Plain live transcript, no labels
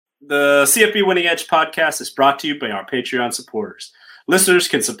The CFB Winning Edge podcast is brought to you by our Patreon supporters. Listeners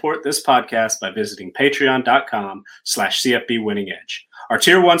can support this podcast by visiting patreon.com/CFB Winning Edge. Our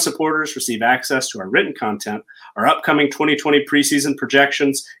Tier 1 supporters receive access to our written content, our upcoming 2020 preseason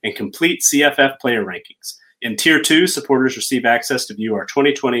projections, and complete CFF player rankings. In Tier 2, supporters receive access to view our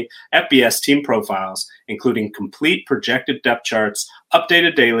 2020 FBS team profiles, including complete projected depth charts,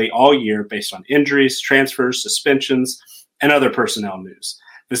 updated daily all year based on injuries, transfers, suspensions, and other personnel news.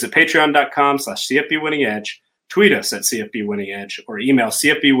 Visit patreon.com/CFB Winning Edge, tweet us at CFB Winning Edge, or email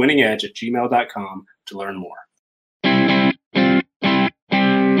cfbwinningedge@gmail.com to learn more.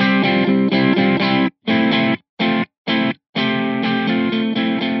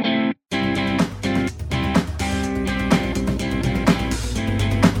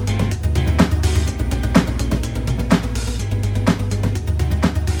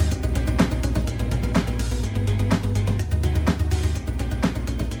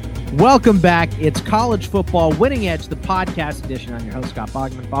 Welcome back. It's College Football Winning Edge, the podcast edition. I'm your host, Scott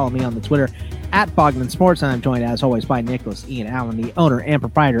Bogman. Follow me on the Twitter at Bogman Sports. And I'm joined, as always, by Nicholas Ian Allen, the owner and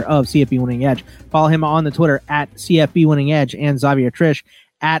proprietor of CFB Winning Edge. Follow him on the Twitter at CFB Winning Edge, and Xavier Triche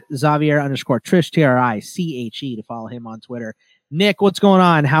at Xavier_Triche, TRICHE, to follow him on Twitter. Nick, what's going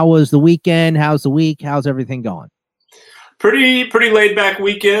on? How was the weekend? How's the week? How's everything going? Pretty laid back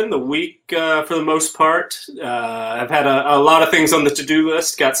weekend. The week, for the most part, I've had a lot of things on the to-do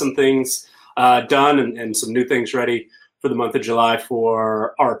list. Got some things done and some new things ready for the month of July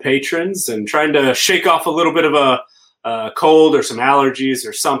for our patrons, and trying to shake off a little bit of a cold or some allergies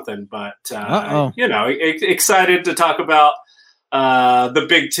or something. But excited to talk about the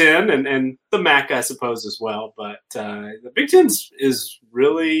Big Ten and the MAC, I suppose, as well. But the Big Ten is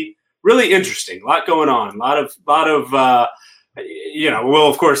really interesting. A lot going on. A lot of we'll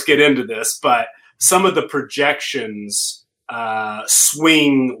of course get into this, but some of the projections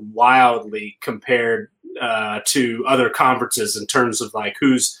swing wildly compared to other conferences in terms of like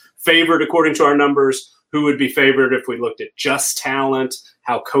who's favored according to our numbers, who would be favored if we looked at just talent,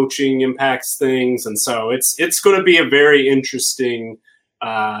 how coaching impacts things. And so it's going to be a very interesting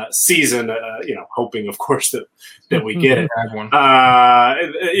season, hoping, of course, that we get it.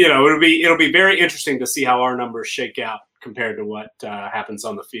 It'll be very interesting to see how our numbers shake out compared to what happens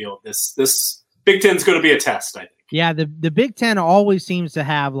on the field. This Big Ten's going to be a test, I think. Yeah, the Big Ten always seems to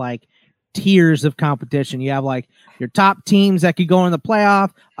have like tiers of competition. You have like your top teams that could go in the playoff,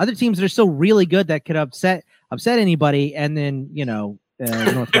 other teams that are still really good that could upset anybody, and then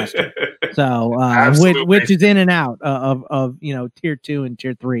Northwestern. So which is in and out of tier 2 and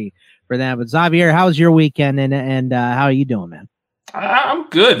tier 3 for them. But Xavier, how was your weekend and how are you doing, man? I'm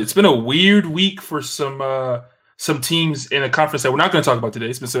good. It's been a weird week for some teams in a conference that we're not going to talk about today.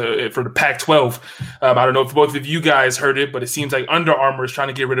 It's been for the Pac-12. I don't know if both of you guys heard it, but it seems like Under Armour is trying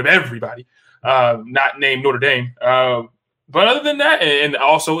to get rid of everybody, not named Notre Dame. But other than that, and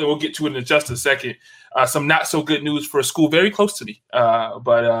we'll get to it in just a second, some not so good news for a school very close to me.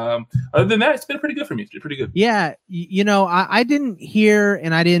 But other than that, it's been pretty good for me. It's been pretty good. Yeah. I didn't hear,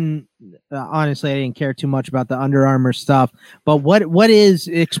 and I didn't, honestly, I didn't care too much about the Under Armour stuff, but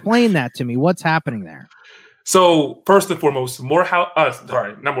explain that to me. What's happening there? So first and foremost, Under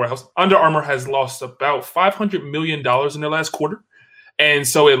Armour has lost about $500 million in their last quarter. And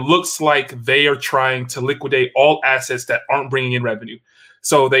so it looks like they are trying to liquidate all assets that aren't bringing in revenue.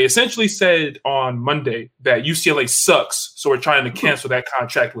 So they essentially said on Monday that UCLA sucks, so we're trying to cancel that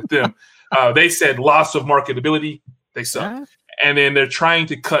contract with them. They said loss of marketability, they suck. Yeah. And then they're trying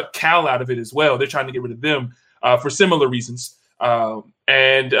to cut Cal out of it as well. They're trying to get rid of them for similar reasons.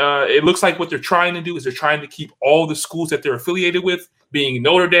 And it looks like what they're trying to do is they're trying to keep all the schools that they're affiliated with, being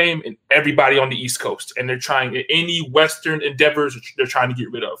Notre Dame and everybody on the East Coast. And they're trying any Western endeavors they're trying to get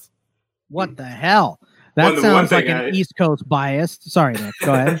rid of. What the hell? That sounds like an East Coast bias. Sorry, Nick.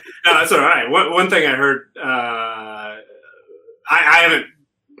 Go ahead. No, that's all right. One thing I heard, I haven't,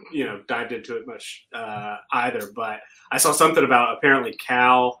 dived into it much either, but I saw something about apparently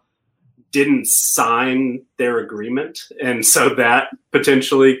Cal didn't sign their agreement, and so that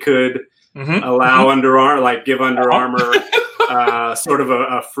potentially could allow Under Armour, give Under Armour sort of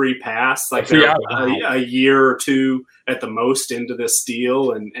a free pass, like a year or two at the most into this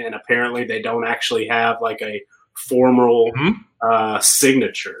deal, and apparently they don't actually have like a formal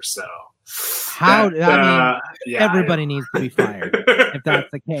signature. So everybody needs to be fired if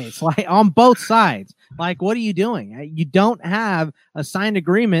that's the case. Like on both sides. Like, what are you doing? You don't have a signed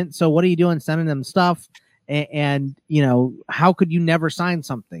agreement, so what are you doing sending them stuff? And how could you never sign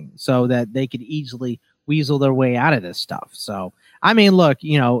something so that they could easily weasel their way out of this stuff. So, I mean, look,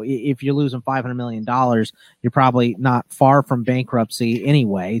 if you're losing $500 million, you're probably not far from bankruptcy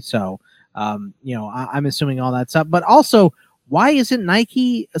anyway. So, I'm assuming all that's up. But also, why isn't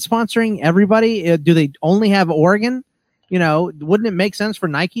Nike sponsoring everybody? Do they only have Oregon? Wouldn't it make sense for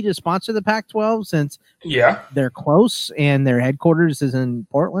Nike to sponsor the Pac-12 since they're close and their headquarters is in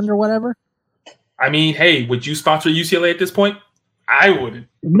Portland or whatever? I mean, hey, would you sponsor UCLA at this point? I wouldn't.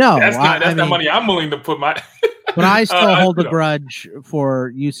 No, that's not money I'm willing to put my. But I still hold a grudge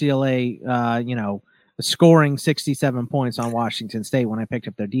for UCLA. Scoring 67 points on Washington State when I picked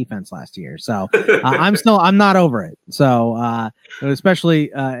up their defense last year. So I'm not over it. So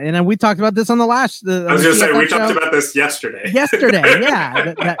especially, and then we talked about this on the last. I was going to say, we talked about this yesterday.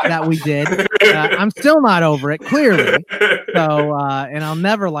 Yeah, that we did. I'm still not over it, clearly. So, and I'll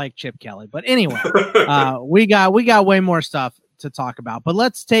never like Chip Kelly. But anyway, we got way more stuff to talk about. But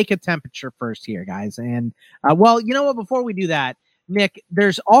let's take a temperature first here, guys. And you know what? Before we do that, Nick,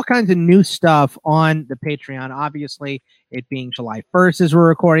 there's all kinds of new stuff on the Patreon. Obviously, it being July 1st as we're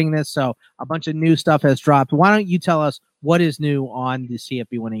recording this, so a bunch of new stuff has dropped. Why don't you tell us what is new on the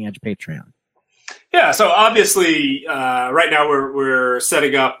CFB Winning Edge Patreon? Yeah, so obviously, right now we're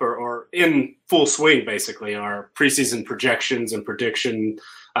setting up or in full swing, basically, our preseason projections and prediction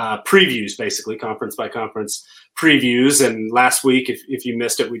previews, basically, conference by conference previews. And last week, if you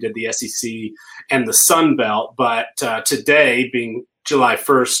missed it, we did the SEC and the Sun Belt. But today, being July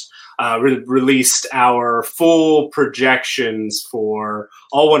 1st, released our full projections for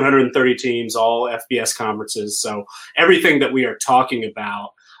all 130 teams, all FBS conferences. So everything that we are talking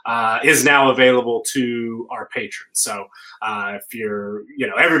about is now available to our patrons. So if you're,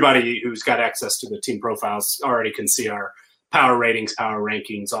 everybody who's got access to the team profiles already can see our power ratings, power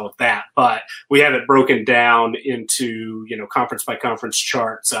rankings, all of that. But we have it broken down into, conference by conference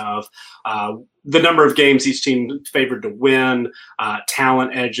charts of the number of games each team favored to win,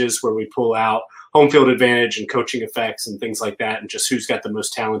 talent edges where we pull out home field advantage and coaching effects and things like that, and just who's got the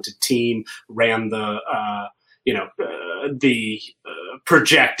most talented team, ran the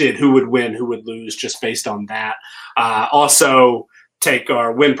projected who would win, who would lose, just based on that. Also, take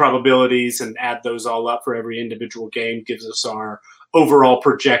our win probabilities and add those all up for every individual game, gives us our overall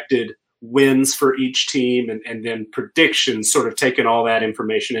projected wins for each team, and then predictions, sort of taking all that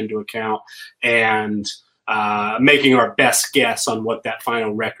information into account and making our best guess on what that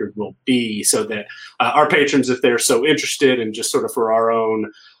final record will be, so that our patrons, if they're so interested, and just sort of for our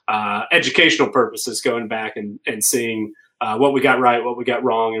own educational purposes, going back and seeing what we got right, what we got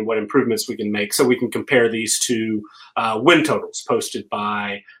wrong, and what improvements we can make, so we can compare these to win totals posted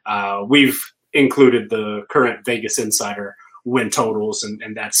by, we've included the current Vegas Insider win totals,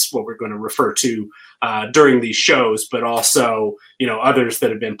 and that's what we're going to refer to during these shows, but also, others that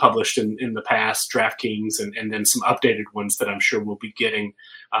have been published in the past, DraftKings, and then some updated ones that I'm sure we'll be getting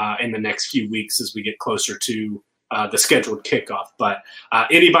in the next few weeks as we get closer to the scheduled kickoff. But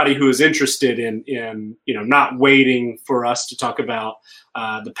anybody who is interested in not waiting for us to talk about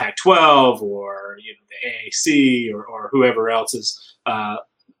the Pac-12 or the AAC or whoever else is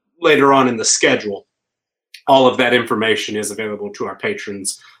later on in the schedule, all of that information is available to our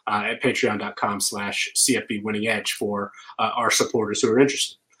patrons at patreon.com/CFB Winning Edge for our supporters who are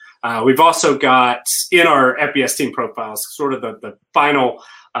interested. We've also got in our FBS team profiles sort of the final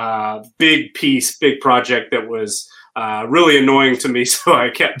big project that was really annoying to me, so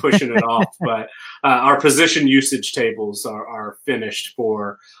I kept pushing it off. But our position usage tables are finished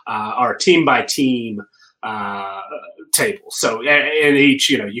for our team by team table. So in each,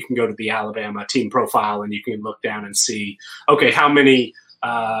 you can go to the Alabama team profile and you can look down and see, okay, how many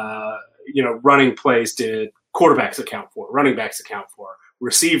running plays did quarterbacks account for, running backs account for,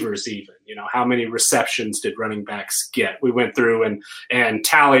 receivers even, how many receptions did running backs get? We went through and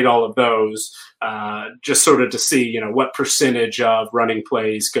tallied all of those just sort of to see, what percentage of running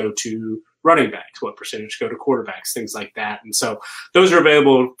plays go to running backs, what percentage go to quarterbacks, things like that. And so those are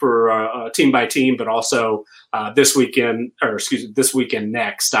available for team by team, but also this weekend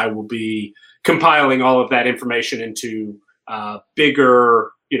next, I will be compiling all of that information into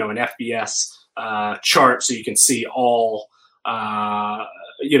bigger, an FBS chart, so you can see all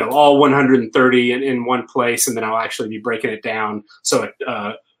 130 in one place, and then I'll actually be breaking it down so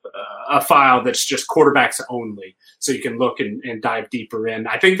a file that's just quarterbacks only, so you can look and dive deeper in.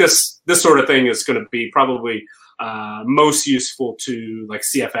 I think this sort of thing is going to be probably most useful to like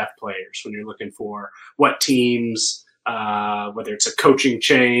CFF players when you're looking for what teams whether it's a coaching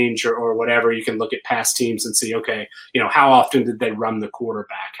change or whatever. You can look at past teams and see, okay, how often did they run the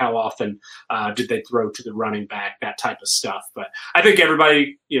quarterback? How often did they throw to the running back? That type of stuff. But I think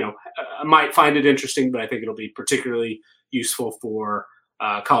everybody, might find it interesting, but I think it'll be particularly useful for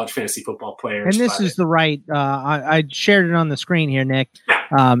college fantasy football players. And this is the right, I shared it on the screen here, Nick.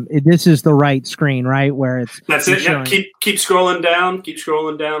 This is the right screen, right? Where that's it. Yeah. Keep scrolling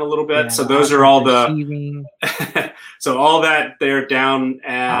down a little bit. Yeah, so those are all the, so all that they're down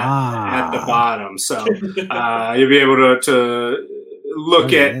at the bottom. So you'll be able to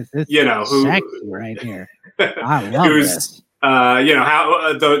look at, who sexy right here. I love this.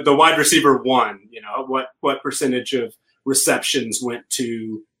 How the wide receiver one, what percentage of receptions went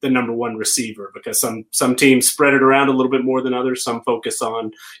to the number one receiver, because some teams spread it around a little bit more than others. Some focus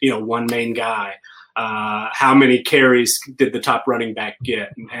on, one main guy. How many carries did the top running back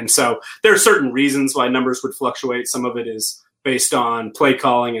get? And so there are certain reasons why numbers would fluctuate. Some of it is based on play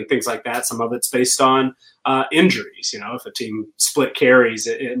calling and things like that. Some of it's based on injuries. If a team split carries,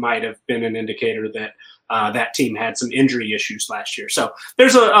 it might have been an indicator that that team had some injury issues last year. So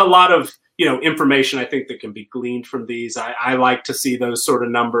there's a lot of information I think that can be gleaned from these. I like to see those sort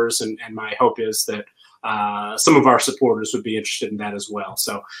of numbers, and my hope is that some of our supporters would be interested in that as well.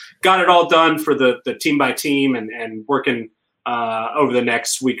 So got it all done for the team by team, and working over the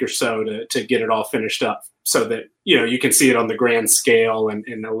next week or so to get it all finished up so that, you can see it on the grand scale and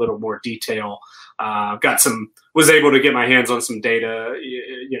in a little more detail. Was able to get my hands on some data,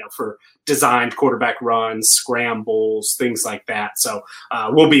 for designed quarterback runs, scrambles, things like that. So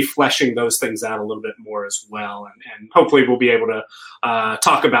we'll be fleshing those things out a little bit more as well. And hopefully we'll be able to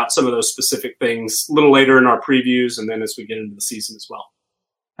talk about some of those specific things a little later in our previews, and then as we get into the season as well.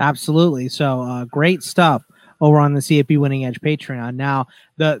 Absolutely. So great stuff over on the CFB Winning Edge Patreon. Now,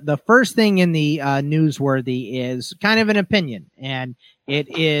 the first thing in the newsworthy is kind of an opinion, and it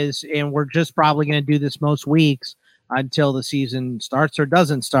is, and we're just probably going to do this most weeks until the season starts or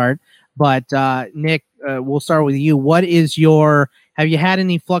doesn't start. But Nick, we'll start with you. Have you had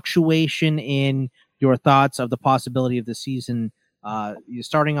any fluctuation in your thoughts of the possibility of the season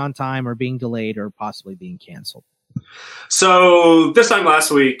starting on time or being delayed or possibly being canceled? So this time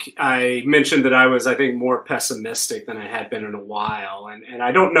last week, I mentioned that I was, I think, more pessimistic than I had been in a while. And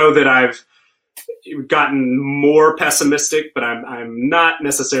I don't know that I've gotten more pessimistic, but I'm not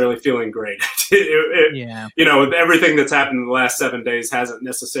necessarily feeling great. With everything that's happened in the last 7 days hasn't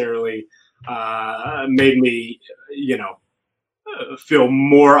necessarily made me, feel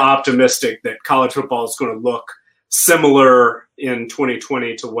more optimistic that college football is going to look similar in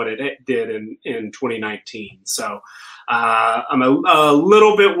 2020 to what it did in 2019. So I'm a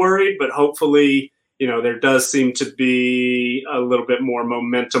little bit worried, but hopefully, there does seem to be a little bit more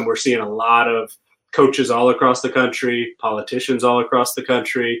momentum. We're seeing a lot of coaches all across the country, politicians all across the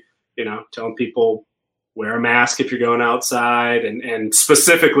country, telling people wear a mask if you're going outside. And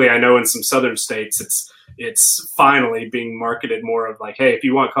specifically, I know in some southern states, it's finally being marketed more of like, hey, if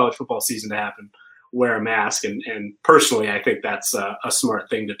you want college football season to happen, wear a mask. And personally, I think that's a smart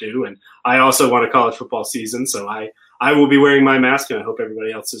thing to do. And I also want a college football season, so I will be wearing my mask, and I hope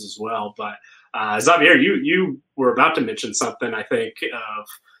everybody else is as well. But Xavier, you were about to mention something, I think, of,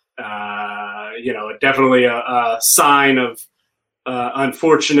 definitely a sign of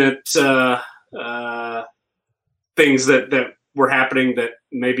unfortunate things that were happening that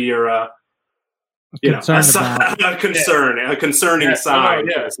maybe are a concerning sign.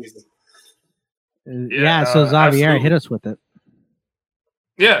 So Xavier, hit us with it.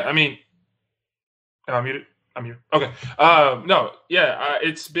 Yeah, I mean, I'm muted. Okay.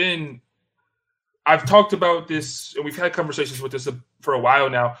 It's been. I've talked about this, and we've had conversations with this for a while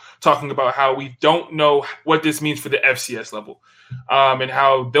now, talking about how we don't know what this means for the FCS level, and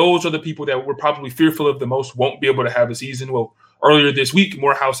how those are the people that we're probably fearful of the most won't be able to have a season. Well, earlier this week,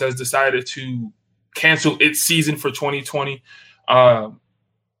 Morehouse has decided to cancel its season for 2020. I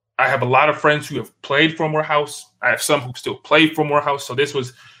have a lot of friends who have played for Morehouse. I have some who still play for Morehouse. So this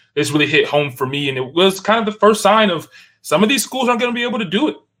really hit home for me, and it was kind of the first sign of some of these schools aren't going to be able to do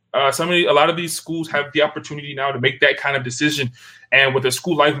it. A lot of these schools have the opportunity now to make that kind of decision. And with a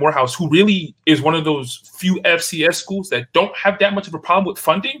school like Morehouse, who really is one of those few FCS schools that don't have that much of a problem with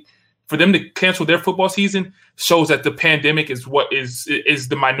funding, for them to cancel their football season shows that the pandemic is what is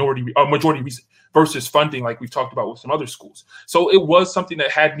the majority reason versus funding, like we've talked about with some other schools. So it was something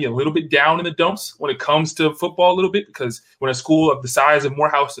that had me a little bit down in the dumps when it comes to football a little bit, because when a school of the size of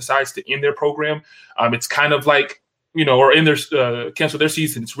Morehouse decides to end their program, it's kind of like, or in their cancel their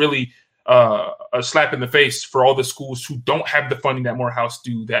season, it's really a slap in the face for all the schools who don't have the funding that Morehouse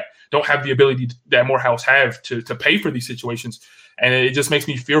do, that don't have the ability that Morehouse have to pay for these situations. And it just makes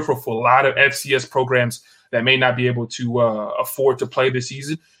me fearful for a lot of FCS programs that may not be able to afford to play this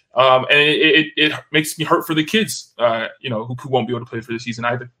season. And it makes me hurt for the kids, who won't be able to play for the season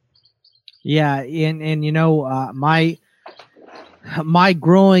either. Yeah, and my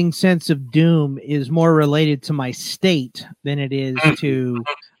growing sense of doom is more related to my state than it is to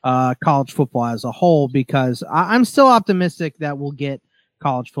college football as a whole, because I'm still optimistic that we'll get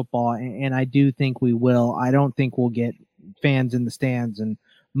college football, and I do think we will. I don't think we'll get fans in the stands in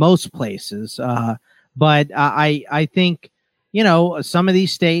most places, but I think, some of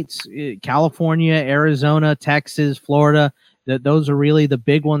these states, California, Arizona, Texas, Florida, those are really the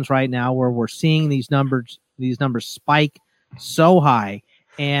big ones right now, where we're seeing these numbers spike so high.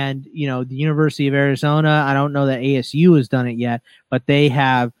 And, the University of Arizona, I don't know that ASU has done it yet, but they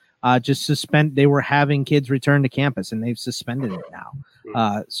have just they were having kids return to campus, and they've suspended it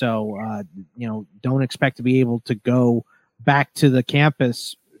now. So don't expect to be able to go back to the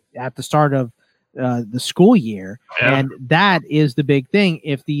campus at the start of the school year. Yeah. And that is the big thing.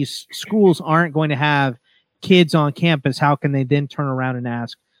 If these schools aren't going to have kids on campus, how can they then turn around and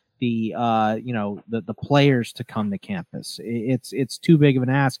ask the players to come to campus? It's too big of an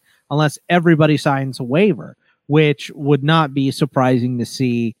ask unless everybody signs a waiver, which would not be surprising to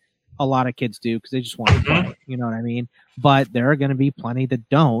see a lot of kids do, because they just want to play. You know what I mean? But there are going to be plenty that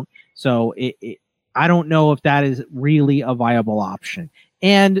don't. So I don't know if that is really a viable option.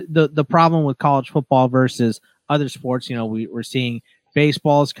 And the problem with college football versus other sports, we're seeing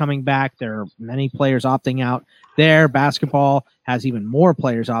baseball is coming back. There are many players opting out there. Basketball has even more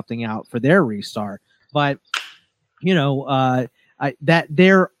players opting out for their restart. But, that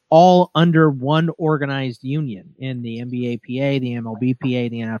they're all under one organized union in the NBA PA, the MLB PA,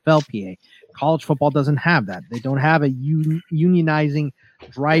 the NFL PA. College football doesn't have that. They don't have a unionizing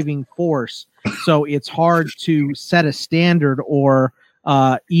driving force. So it's hard to set a standard or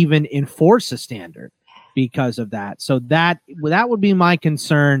even enforce a standard because of that. So that would be my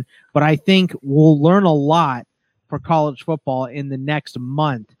concern. But I think we'll learn a lot for college football in the next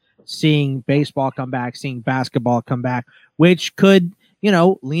month, seeing baseball come back, seeing basketball come back, which could,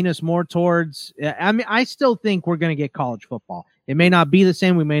 lean us more towards, I still think we're going to get college football. It may not be the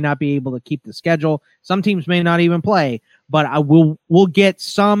same. We may not be able to keep the schedule. Some teams may not even play, but we'll get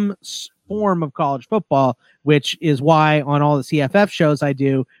some form of college football, which is why on all the CFF shows I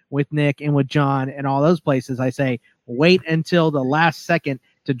do with Nick and with John and all those places, I say, wait until the last second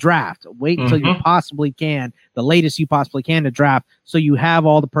to draft. Wait until you possibly can, the latest you possibly can to draft, so you have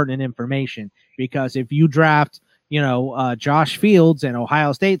all the pertinent information. Because if you draft, Josh Fields and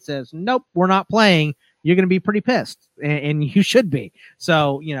Ohio State says, nope, we're not playing, you're going to be pretty pissed, and you should be.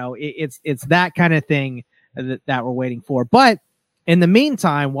 So, it's that kind of thing that we're waiting for. But in the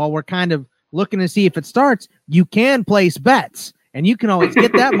meantime, while we're kind of looking to see if it starts, you can place bets, and you can always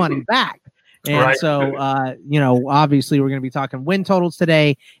get that money back. And right. So, obviously we're going to be talking win totals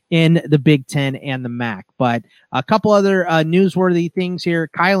today in the Big Ten and the MAC. But a couple other newsworthy things here.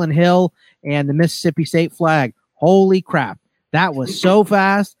 Kylan Hill and the Mississippi State flag. Holy crap. That was so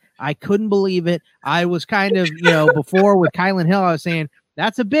fast. I couldn't believe it. I was kind of, before with Kylan Hill, I was saying,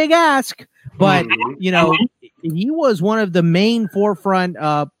 that's a big ask. But, he was one of the main forefront,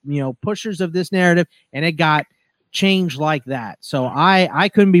 pushers of this narrative, and it got changed like that. So I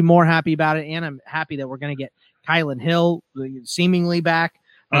couldn't be more happy about it, and I'm happy that we're going to get Kylan Hill seemingly back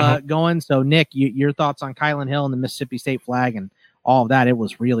going. So, Nick, your thoughts on Kylan Hill and the Mississippi State flag and all of that? It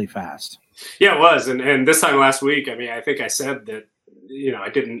was really fast. Yeah, it was. And this time last week, I think I said that,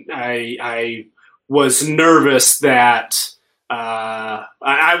 I was nervous that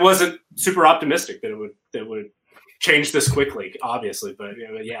I wasn't super optimistic that it would change this quickly, obviously. But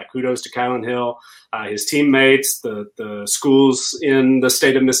kudos to Kylan Hill, his teammates, the schools in the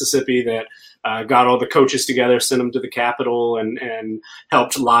state of Mississippi that got all the coaches together, sent them to the Capitol, and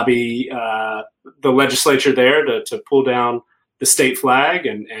helped lobby the legislature there to pull down the state flag.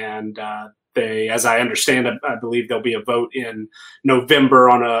 And they, as I understand, I believe there'll be a vote in November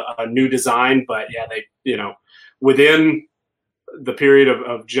on a new design. But they, within the period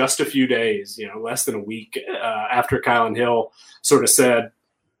of just a few days, less than a week after Kylan Hill sort of said,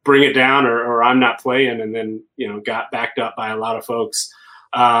 bring it down or I'm not playing. And then, got backed up by a lot of folks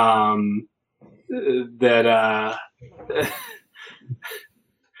got backed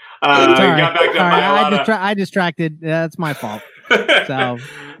up by a lot I distracted. That's my fault. So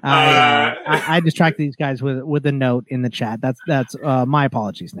I distracted these guys with a note in the chat. That's my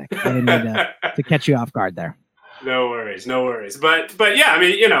apologies, Nick. I didn't mean to catch you off guard there. No worries. But yeah, I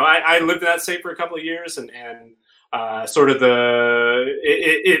mean, I lived in that state for a couple of years, and sort of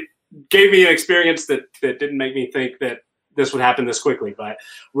it gave me an experience that didn't make me think that this would happen this quickly. But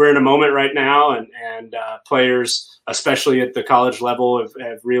we're in a moment right now, and players, especially at the college level,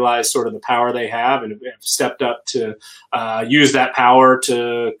 have realized sort of the power they have and have stepped up to use that power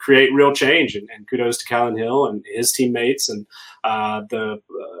to create real change. And kudos to Kylin Hill and his teammates and the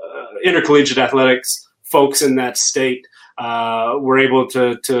intercollegiate athletics folks in that state were able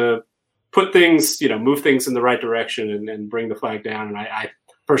to put things, move things in the right direction and bring the flag down. And I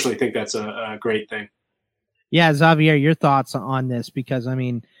personally think that's a great thing. Yeah, Xavier, your thoughts on this? Because, I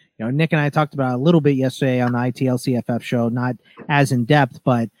mean, Nick and I talked about it a little bit yesterday on the ITLCFF show, not as in depth,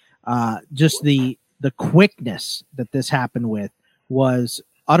 but just the quickness that this happened with was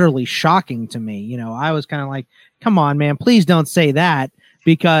utterly shocking to me. I was kind of like, come on, man, please don't say that,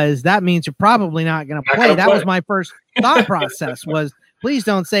 because that means you're probably not going to play. That was my first thought process was, please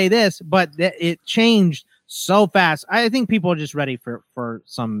don't say this, but it changed so fast. I think people are just ready for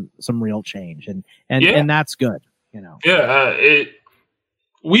some real change, and that's good.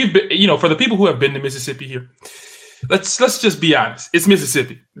 We've been, for the people who have been to Mississippi here, let's just be honest. It's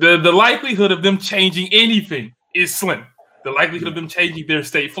Mississippi. The likelihood of them changing anything is slim. The likelihood of them changing their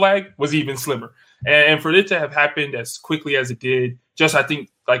state flag was even slimmer. And for it to have happened as quickly as it did, just I think,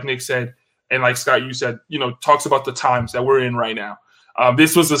 like Nick said, and like Scott, you said, talks about the times that we're in right now.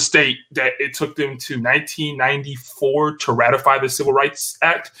 This was a state that it took them to 1994 to ratify the Civil Rights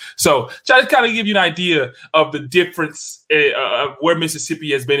Act. So just kind of give you an idea of the difference of where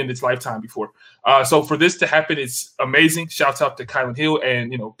Mississippi has been in its lifetime before. So for this to happen, it's amazing. Shouts out to Kylin Hill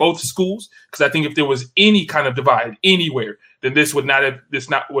and both schools, because I think if there was any kind of divide anywhere, then this would not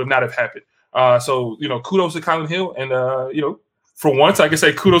have happened. So kudos to Kylin Hill, and for once I can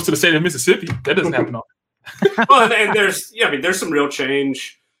say kudos to the state of Mississippi. That doesn't happen often. Well, and there's some real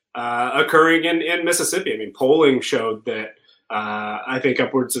change occurring in Mississippi. I mean, polling showed that I think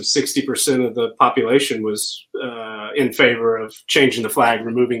upwards of 60% of the population was in favor of changing the flag,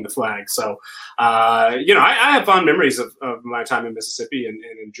 removing the flag. So, I have fond memories of my time in Mississippi and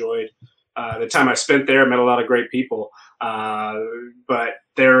enjoyed the time I spent there. Met a lot of great people, but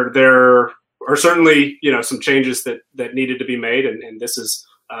there are certainly some changes that needed to be made, and this is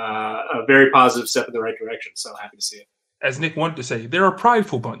a very positive step in the right direction. So happy to see it. As Nick wanted to say, they're a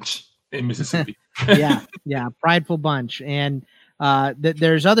prideful bunch in Mississippi. Yeah, prideful bunch. And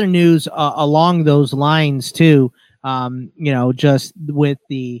there's other news along those lines too. Just with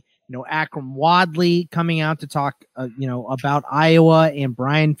the Akram Wadley coming out to talk about Iowa and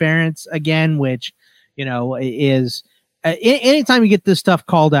Brian Ferentz again, which is anytime you get this stuff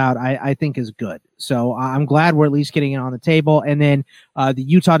called out, I think is good. So I'm glad we're at least getting it on the table. And then the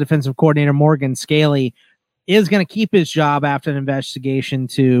Utah defensive coordinator, Morgan Scaley, is going to keep his job after an investigation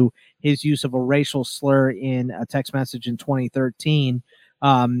to his use of a racial slur in a text message in 2013.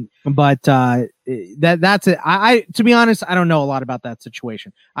 But that's it. To be honest, I don't know a lot about that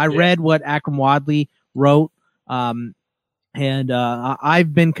situation. I read what Akram Wadley wrote. And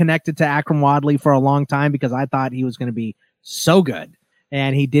I've been connected to Akram Wadley for a long time because I thought he was going to be so good.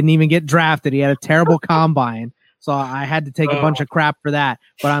 And he didn't even get drafted. He had a terrible combine. So I had to take a bunch of crap for that.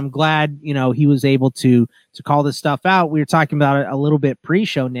 But I'm glad, he was able to call this stuff out. We were talking about it a little bit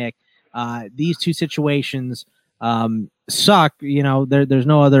pre-show, Nick. These two situations suck. There's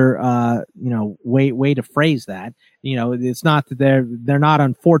no other way to phrase that. It's not that they're not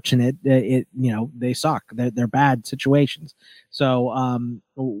unfortunate. They suck. They're bad situations. So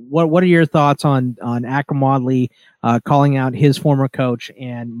what are your thoughts on Akram Wadley calling out his former coach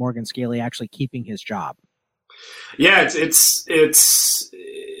and Morgan Scaley actually keeping his job? Yeah, it's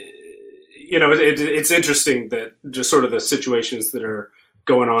interesting that just sort of the situations that are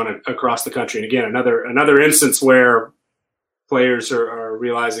going on across the country. And again, another instance where players are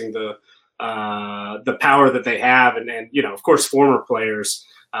realizing the power that they have, and of course former players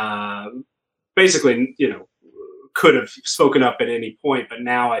basically could have spoken up at any point, but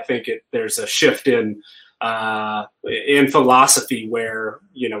now I think there's a shift in philosophy where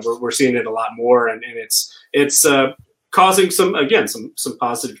we're seeing it a lot more, and it's causing some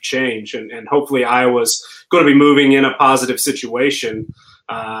positive change, and hopefully Iowa's going to be moving in a positive situation.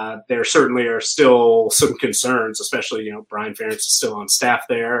 There certainly are still some concerns, especially Brian Ferentz is still on staff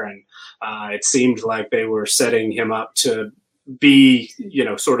there, and it seemed like they were setting him up to be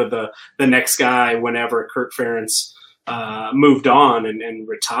sort of the next guy whenever Kirk Ferentz moved on and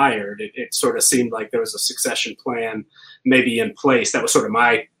retired. It sort of seemed like there was a succession plan maybe in place. That was sort of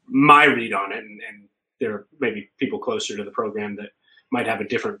my read on it, and there may be people closer to the program that might have a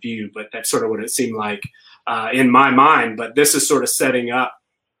different view, but that's sort of what it seemed like in my mind. But this is sort of setting up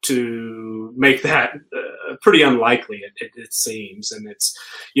to make that pretty unlikely, it seems. And it's,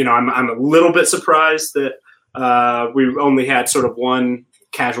 I'm a little bit surprised that we only had sort of one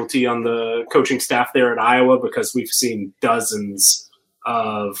casualty on the coaching staff there at Iowa, because we've seen dozens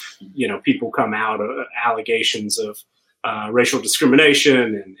of, people come out of allegations of racial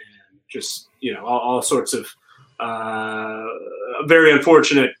discrimination and just, all sorts of very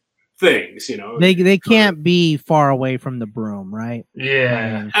unfortunate things, They can't be far away from the broom, right?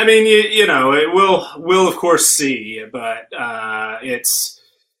 Yeah. I mean, we'll of course see, but it's,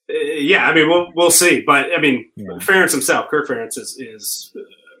 I mean, we'll see. But I mean, Ferentz himself, Kirk Ferentz is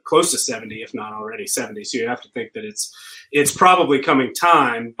close to 70, if not already 70. So you have to think that it's probably coming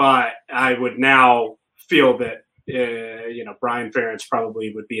time, but I would now feel that, Brian Ferentz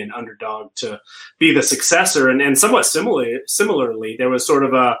probably would be an underdog to be the successor. And somewhat similarly, there was sort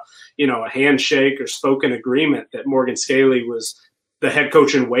of a handshake or spoken agreement that Morgan Scaley was the head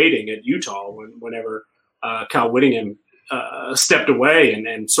coach in waiting at Utah whenever Kyle Whittingham stepped away,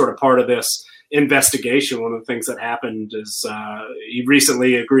 and sort of part of this investigation. One of the things that happened is he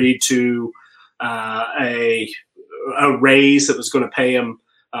recently agreed to a raise that was going to pay him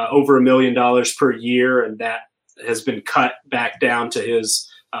over $1 million per year, and that has been cut back down to his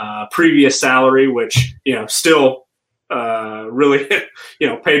previous salary, which still really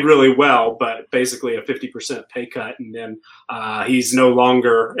paid really well, but basically a 50% pay cut. And then he's no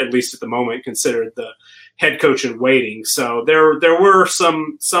longer, at least at the moment, considered the head coach in waiting. So there were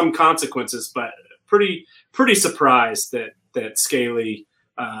some consequences, but pretty surprised that Scaley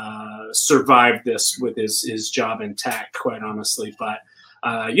survived this with his job intact, quite honestly. But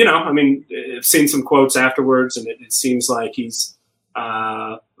I mean, I've seen some quotes afterwards, and it seems like he's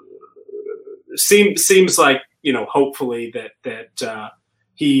seems like hopefully that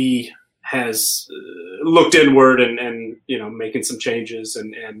he has looked inward and making some changes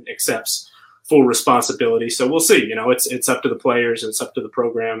and accepts full responsibility. So we'll see. It's up to the players, and it's up to the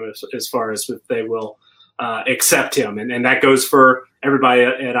program as far as if they will accept him, and that goes for everybody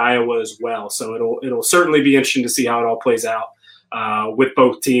at Iowa as well. So it'll certainly be interesting to see how it all plays out with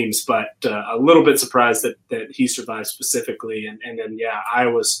both teams, but a little bit surprised that he survived specifically. And then,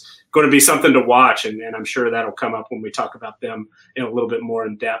 Iowa's going to be something to watch, and I'm sure that'll come up when we talk about them in a little bit more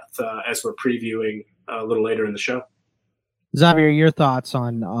in depth as we're previewing a little later in the show. Xavier, your thoughts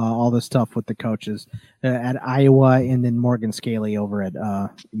on all this stuff with the coaches at Iowa and then Morgan Scaley over at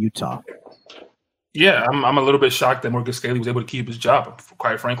Utah? Yeah, I'm a little bit shocked that Morgan Scaley was able to keep his job,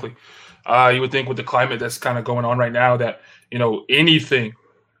 quite frankly. You would think with the climate that's kind of going on right now that, anything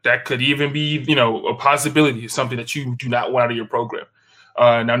that could even be, a possibility is something that you do not want out of your program.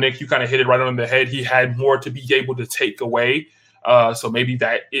 Now, Nick, you kind of hit it right on the head. He had more to be able to take away. So maybe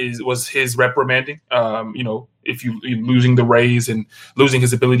that was his reprimanding. If you losing the raise and losing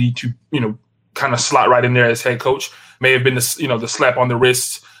his ability to, kind of slot right in there as head coach may have been the slap on the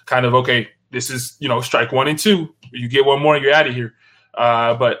wrist, kind of, okay, this is, strike 1 and 2. You get one more, you're out of here.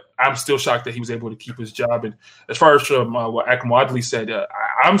 But I'm still shocked that he was able to keep his job. And as far as what Akram Wadley said,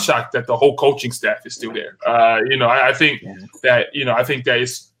 I'm shocked that the whole coaching staff is still there. I think that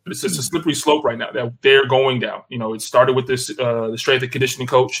it's just a slippery slope right now that they're going down. It started with this the strength and conditioning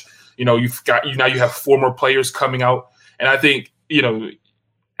coach. Now you have 4 more players coming out, and I think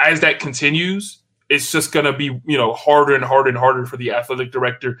as that continues, it's just going to be harder and harder and harder for the athletic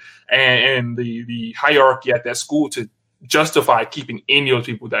director and the hierarchy at that school to justify keeping any of those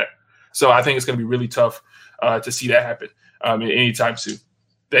people there. So I think it's going to be really tough to see that happen anytime soon.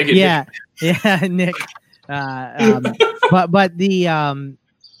 Yeah, Nick. But the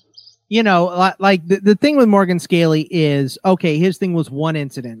like the thing with Morgan Scaley is, okay, his thing was one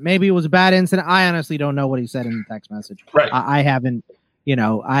incident. Maybe it was a bad incident. I honestly don't know what he said in the text message. Right. I haven't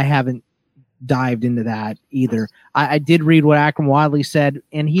dived into that either. I did read what Akram Wadley said,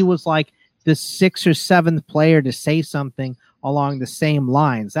 and he was like the 6th or 7th player to say something along the same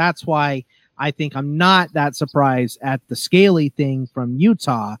lines. That's why I think I'm not that surprised at the Scaley thing from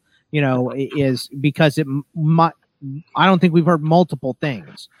Utah, is because I don't think we've heard multiple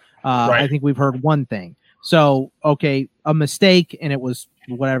things. Right. I think we've heard one thing. So, okay, a mistake, and it was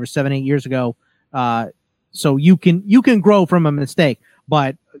 7-8 years ago. So you can grow from a mistake,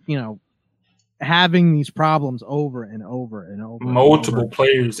 but having these problems over and over and over. Multiple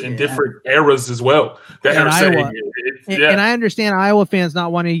players in different eras as well. And I understand Iowa fans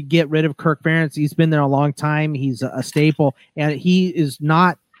not wanting to get rid of Kirk Ferentz. He's been there a long time. He's a staple, and he is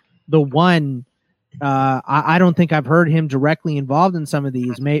not the one. I don't think I've heard him directly involved in some of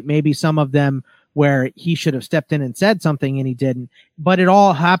these. Maybe some of them where he should have stepped in and said something and he didn't, but it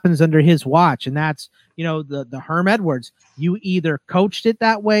all happens under his watch. And that's, the Herm Edwards, you either coached it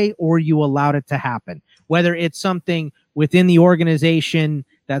that way or you allowed it to happen, whether it's something within the organization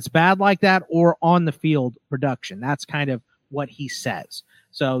that's bad like that or on the field production. That's kind of what he says.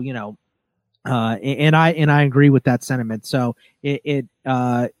 So, and I agree with that sentiment. So it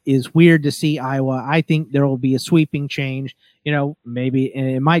is weird to see Iowa. I think there will be a sweeping change, maybe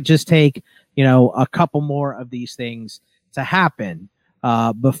it might just take, a couple more of these things to happen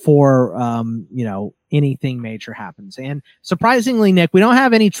before, anything major happens. And surprisingly, Nick, we don't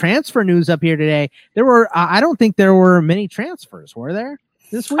have any transfer news up here today. I don't think there were many transfers, were there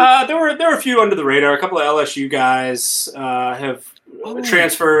this week? There were a few under the radar. A couple of LSU guys have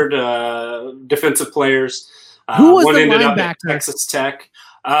transferred defensive players. Who was one the ended up linebacker? at Texas Tech.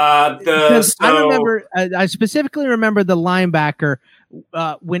 I specifically remember the linebacker.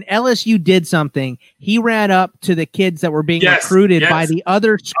 When LSU did something, he ran up to the kids that were being recruited by the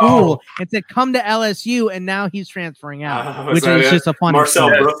other school and said, "Come to LSU," and now he's transferring out, which is just a funny Marcel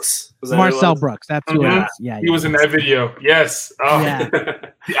story. Brooks. Marcel Brooks. That's who it is. Yeah, he was in that video. Yes. Oh, yeah.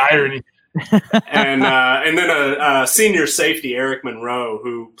 The irony. and then a senior safety, Eric Monroe,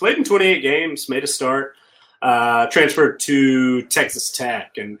 who played in 28 games, made a start, transferred to Texas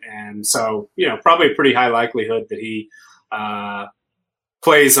Tech, and so probably a pretty high likelihood that he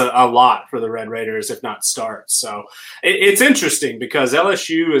plays a lot for the Red Raiders, if not starts. So it's interesting because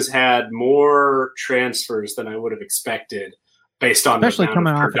LSU has had more transfers than I would have expected based on especially the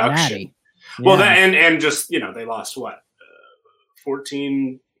coming amount off of Natty. Yeah. Well, and just they lost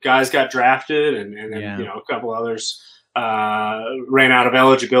 14 guys got drafted, and then a couple others ran out of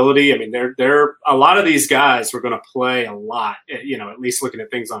eligibility. I mean, they're a lot of these guys were going to play a lot. At least looking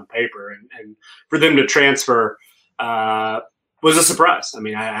at things on paper, and for them to transfer was a surprise. I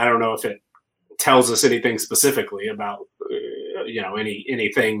mean, I don't know if it tells us anything specifically about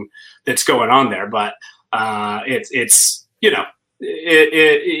anything that's going on there, but it's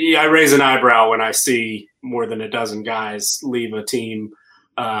I raise an eyebrow when I see more than a dozen guys leave a team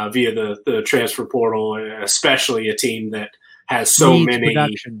via the transfer portal, especially a team that has so needs many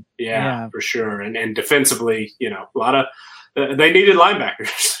production. Yeah, for sure. And defensively, a lot of they needed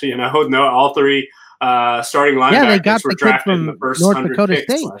linebackers. No, all three starting linebackers they got were the kid drafted from in the first North 100 Dakota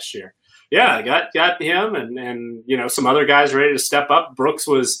picks State last year. Yeah, got him and some other guys ready to step up. Brooks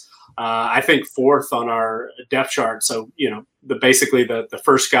was I think fourth on our depth chart. So basically the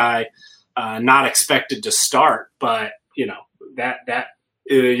first guy not expected to start, but that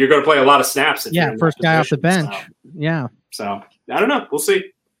you're going to play a lot of snaps. First guy off the bench. So I don't know. We'll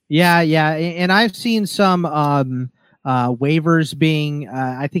see. Yeah. And I've seen some waivers being,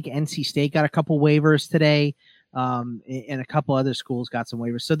 I think NC State got a couple waivers today. And a couple other schools got some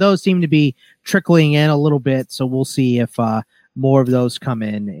waivers. So those seem to be trickling in a little bit. So we'll see if more of those come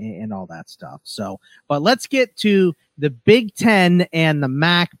in and all that stuff. So, but let's get to the Big Ten and the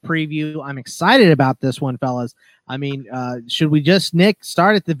MAC preview. I'm excited about this one, fellas. I mean, should we just, Nick,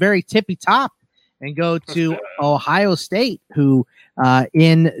 start at the very tippy top and go to Ohio State, who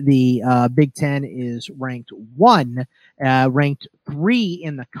in the Big Ten is ranked 1, ranked 3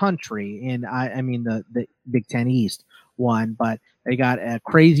 in the country. And I mean, the Big Ten East 1, but they got a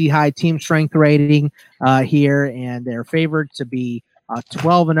crazy high team strength rating here, and they're favored to be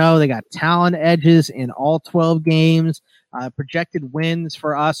 12-0. They got talent edges in all 12 games. Projected wins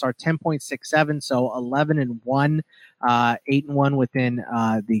for us are 10.67, so 11-1, 8-1 within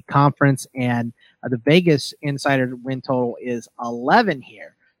the conference, and the Vegas insider win total is 11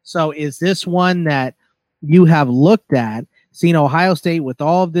 here. So is this one that you have looked at, seen Ohio State with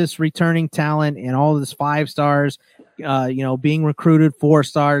all of this returning talent and all of this 5 stars, being recruited 4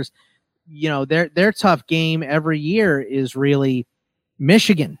 stars, their tough game every year is really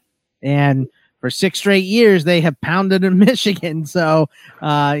Michigan, and for 6 straight years, they have pounded in Michigan. So,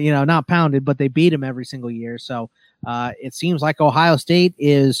 not pounded, but they beat them every single year. So it seems like Ohio State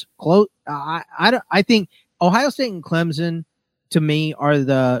is close. I think Ohio State and Clemson, to me, are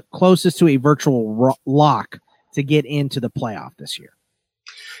the closest to a virtual lock to get into the playoff this year.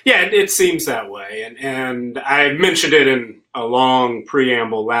 Yeah, it seems that way. And I mentioned it in a long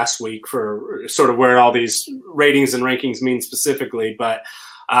preamble last week for sort of where all these ratings and rankings mean specifically. But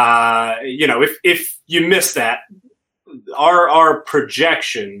if you miss that, our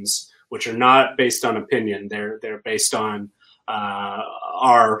projections, which are not based on opinion, they're based on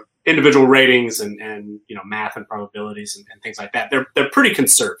our individual ratings and math and probabilities and things like that. They're pretty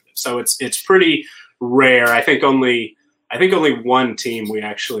conservative, so it's pretty rare. I think only I think only one team we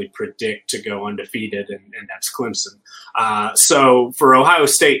actually predict to go undefeated, and that's Clemson. So for Ohio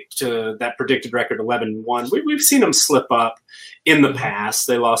State, to that predicted record 11-1, we've seen them slip up in the past.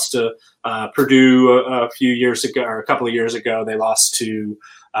 They lost to Purdue a few years ago, or a couple of years ago. They lost to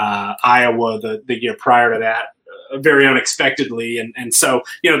Iowa the year prior to that, very unexpectedly. And so,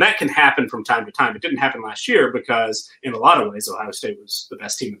 that can happen from time to time. It didn't happen last year because in a lot of ways, Ohio State was the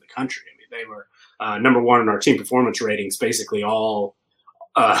best team in the country. I mean, they were number one in our team performance ratings basically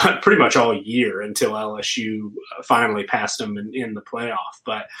pretty much all year until LSU finally passed them in the playoff.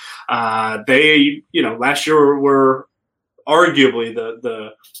 But they, last year were arguably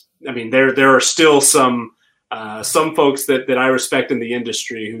there are still some folks that I respect in the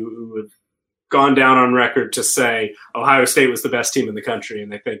industry who have gone down on record to say Ohio State was the best team in the country,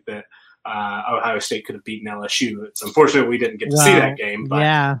 and they think that Ohio State could have beaten LSU. It's unfortunate we didn't get to see that game,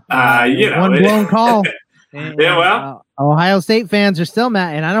 but one blown call. And, Ohio State fans are still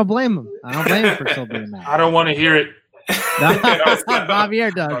mad, and I don't blame them. I don't blame them for still being mad. I don't want to hear it.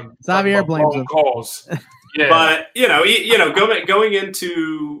 Xavier does. Xavier blames them. Calls. Yeah. But going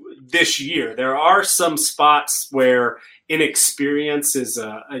into this year, there are some spots where inexperience is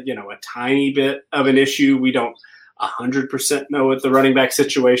a tiny bit of an issue. We don't 100% know what the running back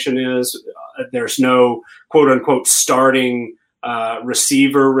situation is. There's no quote unquote starting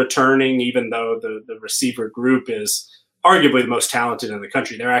receiver returning, even though the receiver group is arguably the most talented in the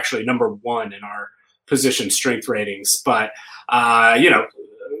country. They're actually number one in our position strength ratings. But,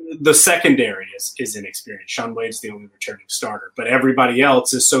 the secondary is inexperienced. Shaun Wade's the only returning starter, but everybody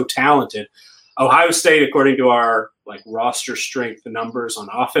else is so talented. Ohio State, according to our roster strength numbers on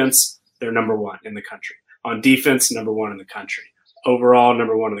offense, they're number one in the country. On defense, number one in the country. Overall,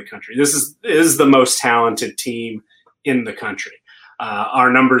 number one in the country. This is the most talented team in the country.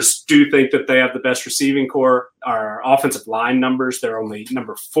 Our numbers do think that they have the best receiving core. Our offensive line numbers, they're only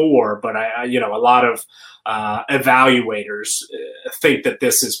number 4, but a lot of evaluators think that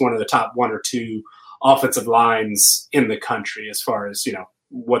this is one of the top 1 or 2 offensive lines in the country as far as,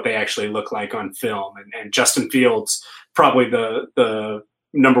 what they actually look like on film. And Justin Fields, probably the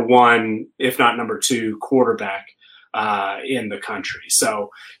number 1, if not number 2 quarterback in the country.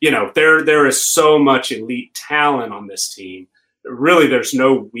 So, there is so much elite talent on this team. Really, there's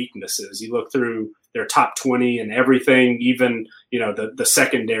no weaknesses. You look through their top 20 and everything, even, the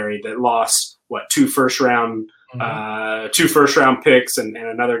secondary that lost, 2 first round picks and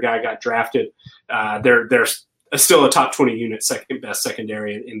another guy got drafted. They're still a top 20 unit, second best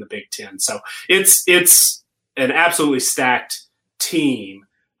secondary in the Big Ten. So it's an absolutely stacked team.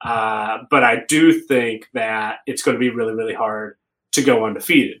 But I do think that it's going to be really, really hard to go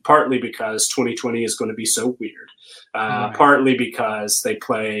undefeated, partly because 2020 is going to be so weird, partly because they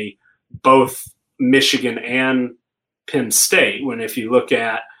play both Michigan and Penn State. When if you look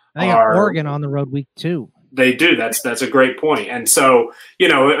at they got Oregon on the road week 2. They do. That's a great point. And so,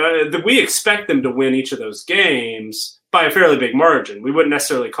 we expect them to win each of those games by a fairly big margin. We wouldn't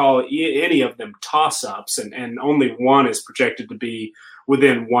necessarily call any of them toss-ups, and only one is projected to be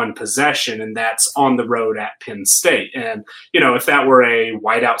within one possession, and that's on the road at Penn State. And, if that were a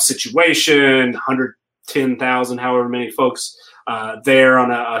whiteout situation, 110,000, however many folks there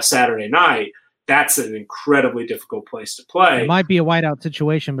on a Saturday night, that's an incredibly difficult place to play. It might be a whiteout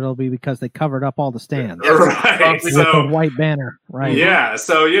situation, but it'll be because they covered up all the stands. Right. With a white banner. Right. Yeah.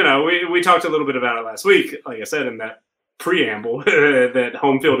 So, we talked a little bit about it last week, like I said, in that preamble, that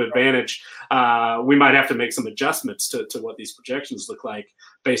home field advantage, we might have to make some adjustments to what these projections look like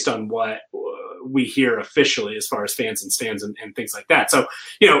based on what we hear officially as far as fans and stands and things like that. So,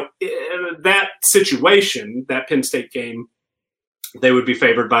 that situation, that Penn State game, they would be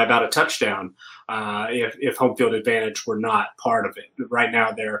favored by about a touchdown if home field advantage were not part of it. Right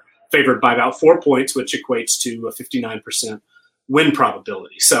now, they're favored by about 4 points, which equates to a 59% win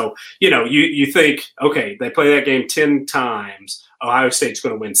probability. So, you think, okay, they play that game 10 times, Ohio State's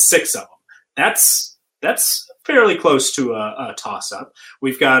going to win 6 of them. That's fairly close to a toss-up.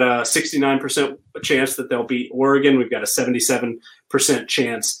 We've got a 69% chance that they'll beat Oregon. We've got a 77%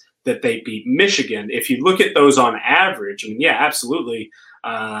 chance that they beat Michigan. If you look at those on average, absolutely,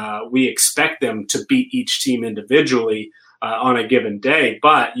 we expect them to beat each team individually on a given day.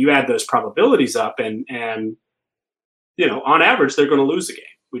 But you add those probabilities up, and on average, they're going to lose a game.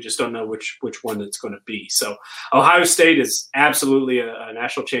 We just don't know which one it's going to be. So Ohio State is absolutely a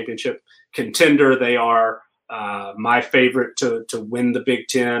national championship contender. They are my favorite to win the Big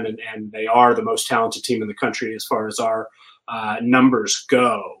Ten, and they are the most talented team in the country as far as our numbers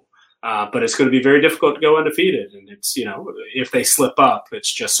go. But it's going to be very difficult to go undefeated. And it's, if they slip up,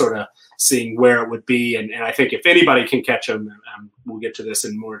 it's just sort of seeing where it would be. And I think if anybody can catch them, we'll get to this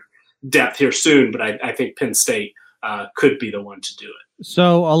in more depth here soon, but I think Penn State could be the one to do it.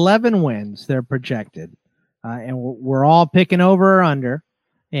 So 11 wins, they're projected. And we're all picking over or under.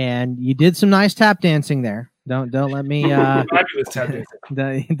 And you did some nice tap dancing there. Don't let me don't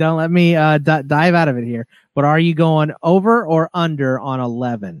let me dive out of it here. But are you going over or under on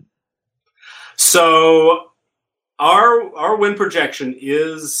 11? So our win projection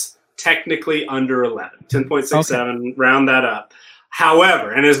is technically under 11, 10.67, okay. Round that up.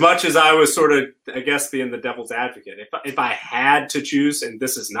 However, and as much as I was sort of, I guess, being the devil's advocate, if I had to choose, and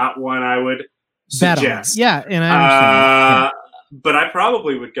this is not one I would suggest. Yeah, and I understand. But I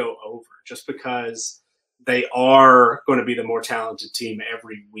probably would go over just because they are going to be the more talented team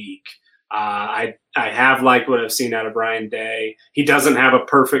every week. I have liked what I've seen out of Ryan Day. He doesn't have a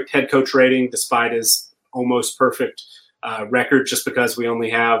perfect head coach rating despite his almost perfect record, just because we only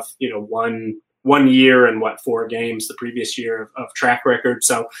have, one year and 4 games the previous year of track record.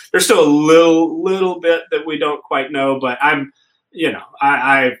 So there's still a little bit that we don't quite know, but I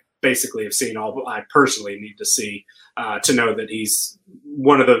basically have seen all I personally need to see to know that he's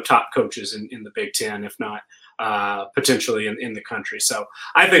one of the top coaches in the Big Ten, if not potentially in the country. So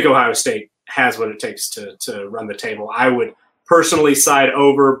I think Ohio State has what it takes to run the table. I would personally side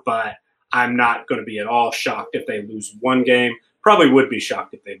over, but I'm not going to be at all shocked if they lose one game. Probably would be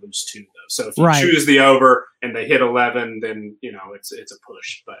shocked if they lose 2, though. So if you choose the over and they hit 11, then it's a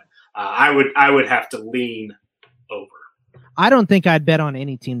push. But I would have to lean over. I don't think I'd bet on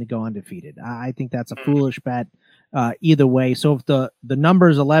any team to go undefeated. I think that's a foolish bet either way. So if the number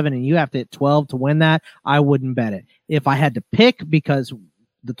is 11 and you have to hit 12 to win that, I wouldn't bet it. If I had to pick, because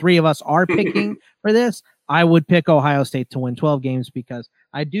the 3 of us are picking for this, I would pick Ohio State to win 12 games, because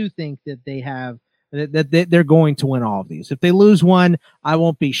I do think that they're going to win all of these. If they lose one, I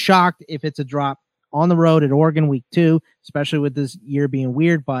won't be shocked if it's a drop on the road at Oregon week 2, especially with this year being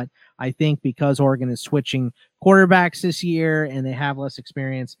weird. But I think because Oregon is switching quarterbacks this year and they have less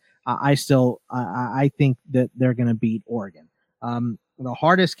experience, I think that they're going to beat Oregon. The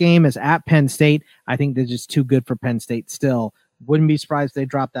hardest game is at Penn State. I think they're just too good for Penn State still. Wouldn't be surprised if they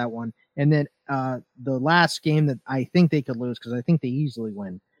drop that one. And then the last game that I think they could lose, because I think they easily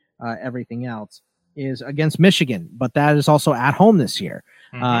win everything else, is against Michigan, but that is also at home this year.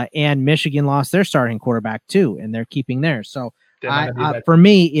 And Michigan lost their starting quarterback too, and they're keeping theirs. So for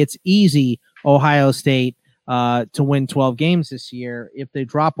me, it's easy Ohio State to win 12 games this year. If they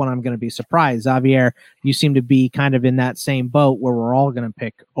drop one, I'm going to be surprised. Xavier, you seem to be kind of in that same boat where we're all going to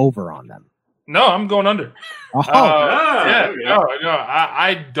pick over on them. No, I'm going under. I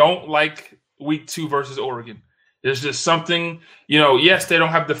don't like week 2 versus Oregon. There's just something, yes, they don't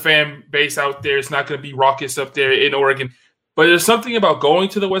have the fan base out there. It's not going to be raucous up there in Oregon. But there's something about going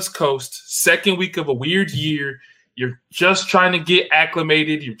to the West Coast, second week of a weird year. You're just trying to get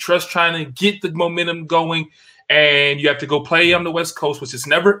acclimated. You're just trying to get the momentum going. And you have to go play on the West Coast, which is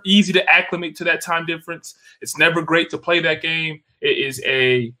never easy to acclimate to that time difference. It's never great to play that game. It is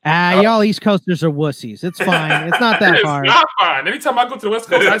y'all East Coasters are wussies. It's fine. It's not that hard. It's not fine. Anytime I go to the West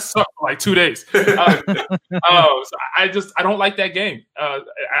Coast, I suck for like 2 days. So I don't like that game.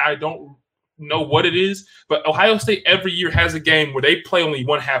 I don't know what it is, but Ohio State every year has a game where they play only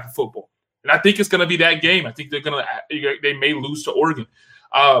one half of football, and I think it's going to be that game. I think they may lose to Oregon.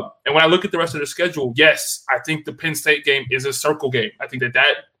 And when I look at the rest of their schedule, yes, I think the Penn State game is a circle game. I think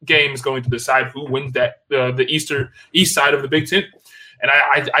that game is going to decide who wins that the east side of the Big Ten. And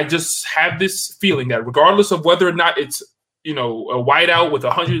I just have this feeling that regardless of whether or not it's a whiteout with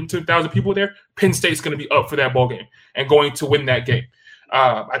 110,000 people there, Penn State's going to be up for that ball game and going to win that game.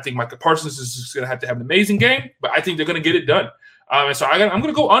 I think Micah Parsons is just going to have an amazing game, but I think they're going to get it done. And so I'm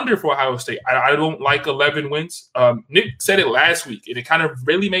going to go under for Ohio State. I don't like 11 wins. Nick said it last week, and it kind of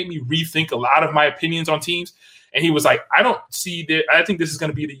really made me rethink a lot of my opinions on teams. And he was like, I don't see that. I think this is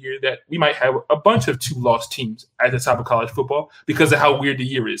going to be the year that we might have a bunch of 2-loss teams at the top of college football because of how weird the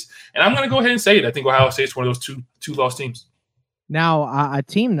year is. And I'm going to go ahead and say it. I think Ohio State's one of those two-loss teams. Now, a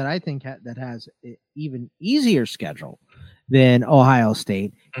team that I think that has an even easier schedule than Ohio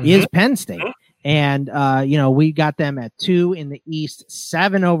State is Penn State. And, we got them at 2 in the East,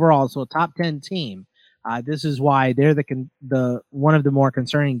 7 overall, so a top 10 team. This is why they're the one of the more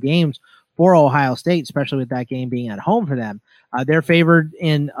concerning games for Ohio State, especially with that game being at home for them. They're favored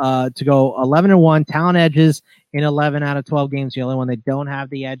to go 11-1, talent edges in 11 out of 12 games. The only one they don't have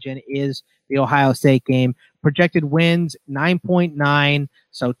the edge in is the Ohio State game. Projected wins 9.9,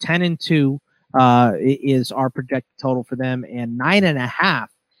 so 10-2 is our projected total for them, and 9.5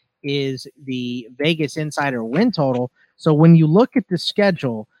 is the Vegas Insider win total. So when you look at the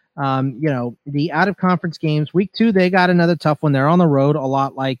schedule, the out-of-conference games, week 2, they got another tough one. They're on the road, a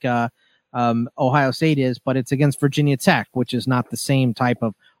lot like Ohio State is, but it's against Virginia Tech, which is not the same type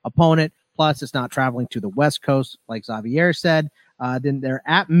of opponent. Plus, it's not traveling to the West Coast, like Xavier said. Then they're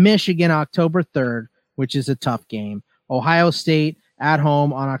at Michigan October 3rd, which is a tough game. Ohio State at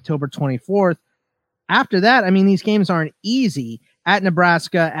home on October 24th. After that, I mean, these games aren't easy. At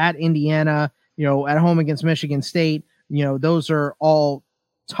Nebraska, at Indiana, at home against Michigan State, those are all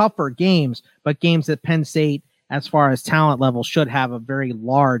tougher games, but games that Penn State, as far as talent level, should have a very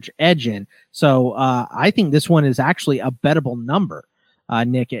large edge in. So I think this one is actually a bettable number,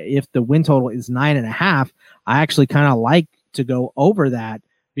 Nick. If the win total is 9.5, I actually kind of like to go over that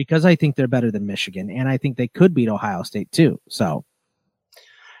because I think they're better than Michigan, and I think they could beat Ohio State too. So.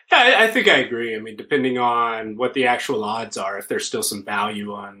 Yeah, I think I agree. I mean, depending on what the actual odds are, if there's still some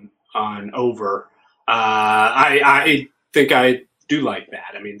value on over, I think I do like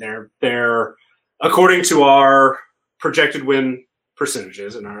that. I mean, they're according to our projected win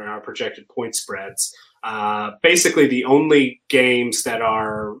percentages and our projected point spreads, basically the only games that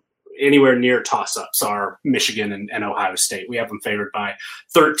are anywhere near toss-ups are Michigan and Ohio State. We have them favored by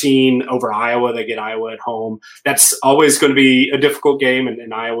 13 over Iowa. They get Iowa at home. That's always going to be a difficult game,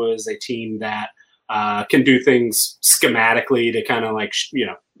 and Iowa is a team that can do things schematically to kind of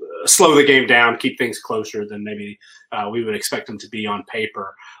slow the game down, keep things closer than maybe we would expect them to be on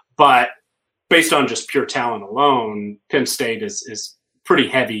paper. But based on just pure talent alone, Penn State is pretty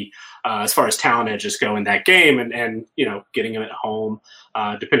heavy as far as talent edges go in that game, and getting them at home,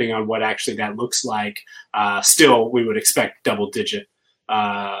 depending on what actually that looks like, still we would expect a double digit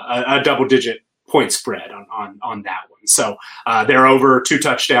point spread on that one. So they're over 2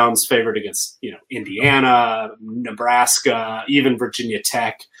 touchdowns favored against Indiana, Nebraska, even Virginia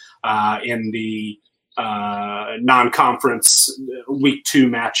Tech in the non-conference week 2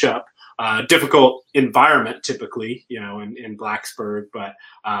 matchup. Difficult environment typically, in Blacksburg, but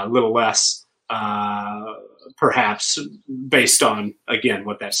a little less perhaps based on, again,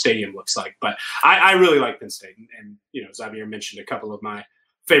 what that stadium looks like. But I really like Penn State. And Xavier mentioned a couple of my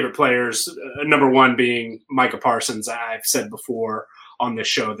favorite players, number one being Micah Parsons. I've said before on this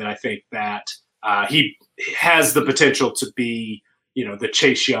show that I think that he has the potential to be, the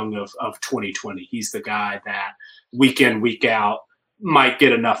Chase Young of 2020. He's the guy that week in, week out might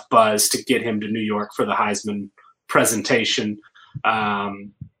get enough buzz to get him to New York for the Heisman presentation.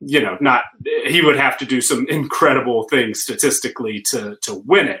 He would have to do some incredible things statistically to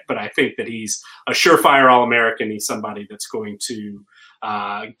win it, but I think that he's a surefire All-American. He's somebody that's going to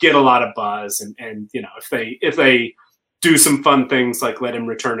get a lot of buzz, and if they do some fun things like let him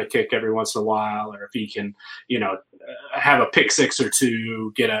return a kick every once in a while, or if he can, have a pick 6 or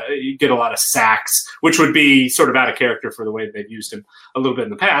 2, get a lot of sacks, which would be sort of out of character for the way that they've used him a little bit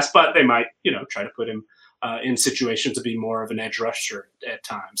in the past, but they might, try to put him in situations to be more of an edge rusher at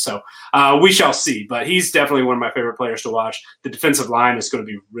times. So we shall see, but he's definitely one of my favorite players to watch. The defensive line is going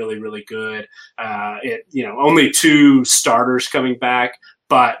to be really, really good. Only 2 starters coming back,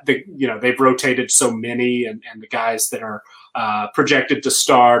 but they've rotated so many, and the guys that are projected to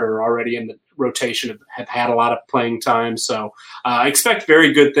start or already in the rotation have had a lot of playing time. So expect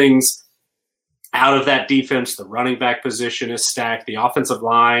very good things out of that defense. The running back position is stacked. The offensive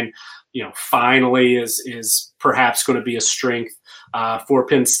line, finally is perhaps going to be a strength for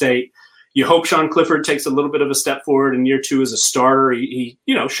Penn State. You hope Sean Clifford takes a little bit of a step forward in year 2 as a starter. He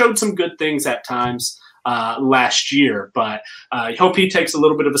showed some good things at times last year, but I hope he takes a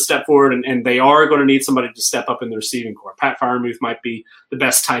little bit of a step forward, and they are going to need somebody to step up in the receiving corps. Pat Freiermuth might be the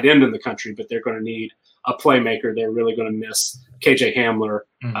best tight end in the country, but they're going to need a playmaker. They're really going to miss KJ Hamler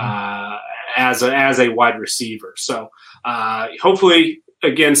as a wide receiver. So hopefully,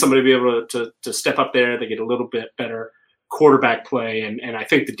 again, somebody will be able to step up there. They get a little bit better quarterback play, and I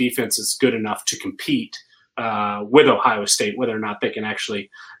think the defense is good enough to compete with Ohio State, whether or not they can actually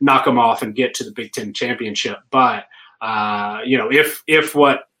knock them off and get to the Big Ten championship. But if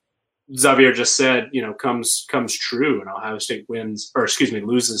what Xavier just said, comes true, and Ohio State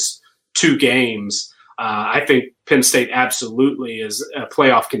loses 2 games, I think Penn State absolutely is a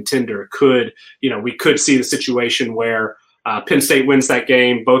playoff contender. We could see the situation where Penn State wins that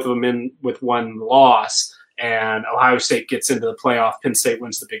game, both of them in with 1 loss, and Ohio State gets into the playoff. Penn State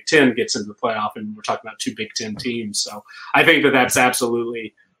wins the Big Ten, gets into the playoff, and we're talking about 2 Big Ten teams. So I think that that's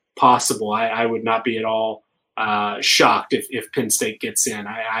absolutely possible. I would not be at all shocked if Penn State gets in.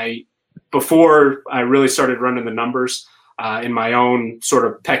 Before I really started running the numbers in my own sort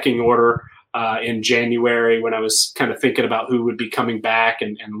of pecking order, in January when I was kind of thinking about who would be coming back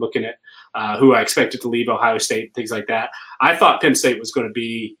and looking at who I expected to leave Ohio State, things like that. I thought Penn State was going to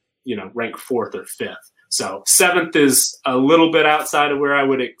be, ranked 4th or 5th. So 7th is a little bit outside of where I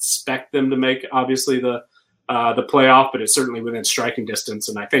would expect them to make, obviously, the playoff, but it's certainly within striking distance.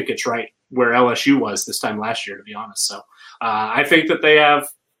 And I think it's right where LSU was this time last year, to be honest. So I think that they have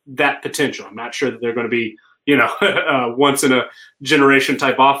that potential. I'm not sure that they're going to be, once in a generation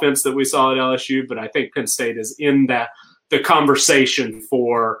type offense that we saw at LSU, but I think Penn State is in the conversation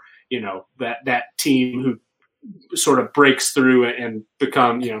for, that team who sort of breaks through and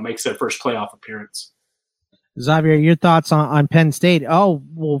makes their first playoff appearance. Xavier, your thoughts on Penn State? Oh,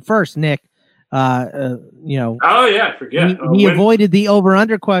 well, first, Nick, Oh yeah, I forget. He avoided the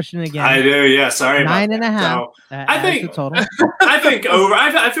over/under question again. I do. Yeah, sorry. 9.5. So, I think the total. I think over.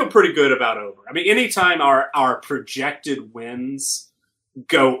 I feel pretty good about over. I mean, anytime our projected wins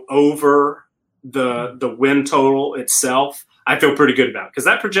go over the win total itself, I feel pretty good about, because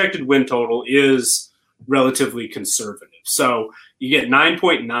that projected win total is relatively conservative. So you get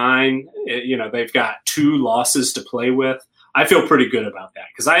 9.9. They've got 2 losses to play with. I feel pretty good about that,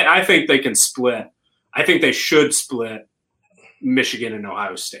 because I think they can split. I think they should split Michigan and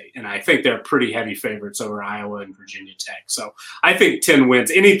Ohio State. And I think they're pretty heavy favorites over Iowa and Virginia Tech. So I think 10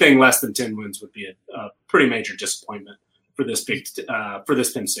 wins, anything less than 10 wins would be a pretty major disappointment for this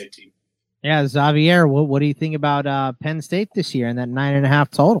Penn State team. Yeah, Xavier, what do you think about Penn State this year and that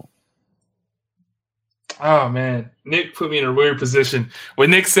 9.5 total? Oh man, Nick put me in a weird position.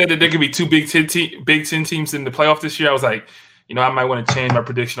 When Nick said that there could be 2 Big Ten teams in the playoff this year, I was like, I might want to change my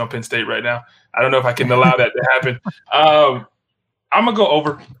prediction on Penn State right now. I don't know if I can allow that to happen. I'm gonna go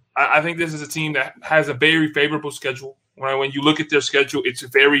over. I think this is a team that has a very favorable schedule. When you look at their schedule, it's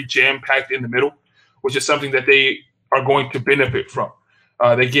very jam-packed in the middle, which is something that they are going to benefit from.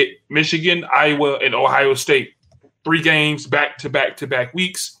 They get Michigan, Iowa, and Ohio State, 3 games back-to-back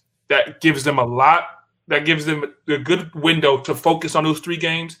weeks. That gives them a lot. That gives them a good window to focus on those 3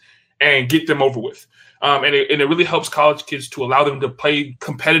 games and get them over with. And it really helps college kids to allow them to play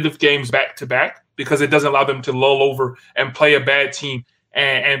competitive games back-to-back, because it doesn't allow them to lull over and play a bad team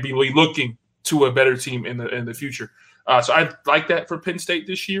and be looking to a better team in the future. So I like that for Penn State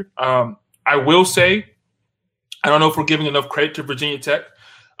this year. I will say, I don't know if we're giving enough credit to Virginia Tech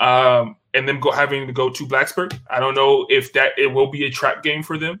and them having to go to Blacksburg. I don't know if it will be a trap game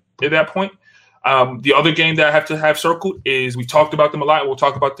for them at that point. The other game that I have to have circled is, we talked about them a lot, and we'll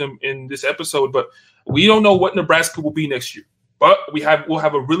talk about them in this episode, but we don't know what Nebraska will be next year. But we'll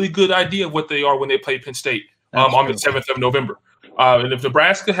have a really good idea of what they are when they play Penn State on the 7th of November. And if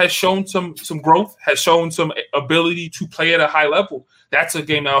Nebraska has shown some growth, has shown some ability to play at a high level, that's a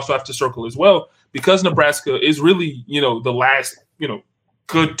game I also have to circle as well, because Nebraska is really, the last,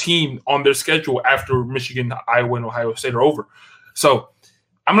 good team on their schedule after Michigan, Iowa, and Ohio State are over. So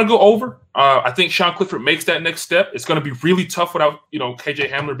I'm going to go over. I think Sean Clifford makes that next step. It's going to be really tough without, KJ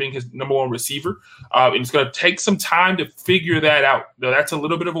Hamler being his number 1 receiver. And it's going to take some time to figure that out. Now, that's a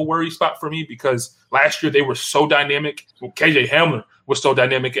little bit of a worry spot for me, because last year they were so dynamic. Well, KJ Hamler was so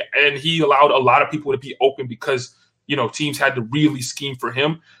dynamic, and he allowed a lot of people to be open because, teams had to really scheme for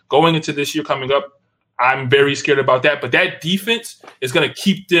him. Going into this year coming up, I'm very scared about that. But that defense is going to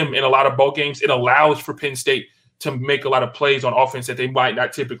keep them in a lot of ball games. It allows for Penn State to make a lot of plays on offense that they might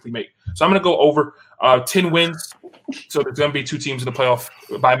not typically make. So I'm going to go over 10 wins. So there's going to be 2 teams in the playoff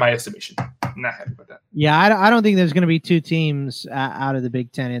by my estimation. I'm not happy about that. Yeah, I don't think there's going to be 2 teams out of the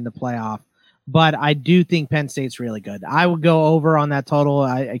Big Ten in the playoff, but I do think Penn State's really good. I would go over on that total.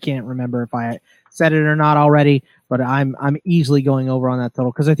 I can't remember if I said it or not already, but I'm easily going over on that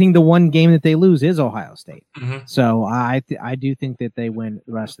total, because I think the one game that they lose is Ohio State. Mm-hmm. So I do think that they win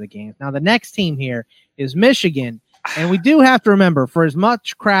the rest of the games. Now, the next team here is Michigan, and we do have to remember, for as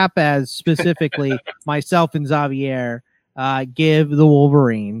much crap as specifically myself and Xavier give the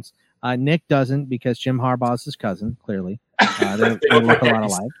Wolverines, Nick doesn't, because Jim Harbaugh is his cousin, clearly. They look a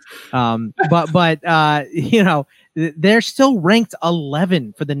lot alike. But they're still ranked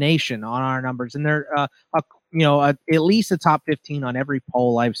 11 for the nation on our numbers, and they're at least a top 15 on every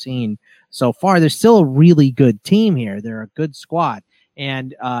poll I've seen so far. They're still a really good team here. They're a good squad,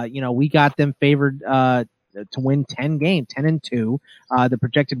 and we got them favored to win 10 games, 10-2. The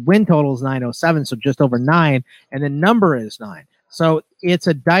projected win total is 907, so just over 9, and the number is 9. So it's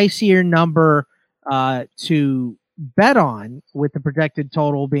a dicier number to bet on, with the projected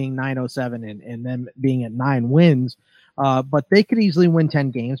total being 907 and them being at 9 wins. But they could easily win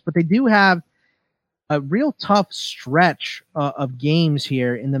 10 games, but they do have a real tough stretch of games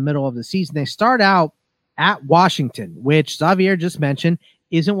here in the middle of the season. They start out at Washington, which Xavier just mentioned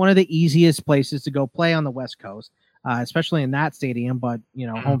isn't one of the easiest places to go play on the West Coast, especially in that stadium. But,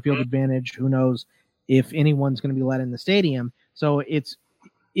 home field advantage, who knows if anyone's going to be let in the stadium. So it's,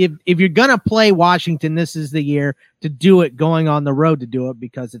 if you're going to play Washington, this is the year to do it, going on the road to do it,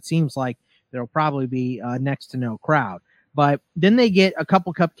 because it seems like there'll probably be next to no crowd. But then they get a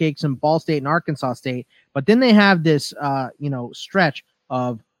couple cupcakes in Ball State and Arkansas State. But then they have this, stretch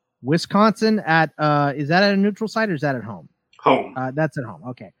of Wisconsin at, is that at a neutral site or is that at home? Home. That's at home.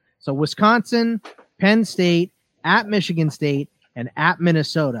 Okay. So Wisconsin, Penn State, at Michigan State, and at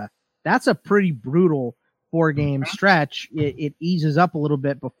Minnesota. That's a pretty brutal 4-game stretch. It eases up a little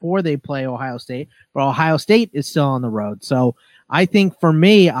bit before they play Ohio State, but Ohio State is still on the road. So I think for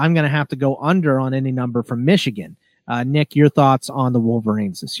me, I'm going to have to go under on any number from Michigan. Nick, your thoughts on the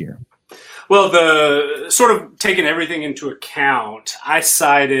Wolverines this year? Well, the sort of taking everything into account, I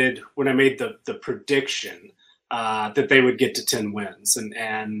cited when I made the prediction that they would get to 10 wins.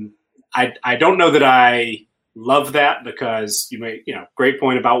 And I don't know that I love that, because you made, great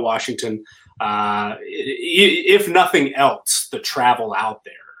point about Washington. If nothing else, the travel out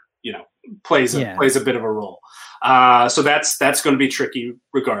there, plays a bit of a role. So that's going to be tricky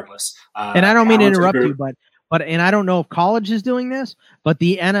regardless. And I don't mean to interrupt you, but and I don't know if college is doing this, but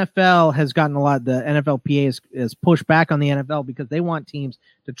the NFL has gotten a lot. The NFLPA is pushed back on the NFL because they want teams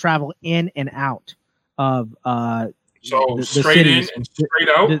to travel in and out of the straight cities, in and straight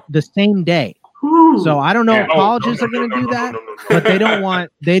out the same day. So I don't know if colleges are going to do that, but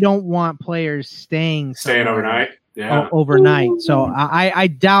they don't want players staying overnight. Yeah. Overnight. So I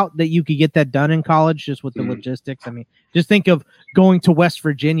doubt that you could get that done in college just with the logistics. I mean, just think of going to West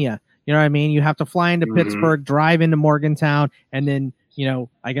Virginia. You know what I mean? You have to fly into Pittsburgh, drive into Morgantown, and then,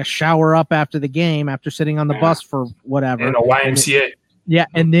 I guess shower up after the game, after sitting on the bus for whatever. And a YMCA.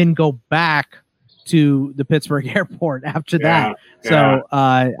 And then go back to the Pittsburgh airport after that. So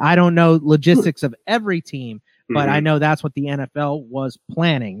I don't know logistics of every team, but I know that's what the NFL was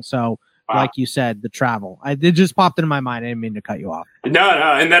planning. So like you said, the travel. It just popped into my mind. I didn't mean to cut you off. No,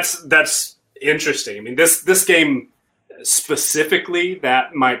 and that's interesting. I mean, this game specifically,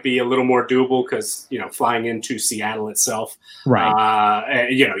 that might be a little more doable because, flying into Seattle itself, right?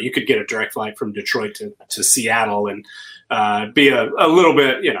 You could get a direct flight from Detroit to Seattle and be a little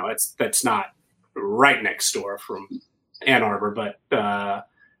bit, that's not right next door from Ann Arbor, but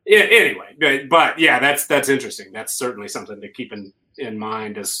anyway, but yeah, that's interesting. That's certainly something to keep in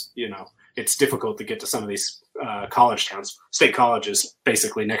mind, as it's difficult to get to some of these college towns. State colleges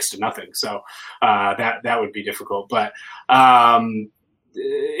basically next to nothing, so that would be difficult. But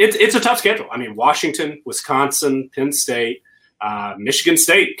it's a tough schedule. I mean, Washington, Wisconsin, Penn State, Michigan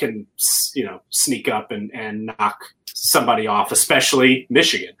State can sneak up and knock somebody off, especially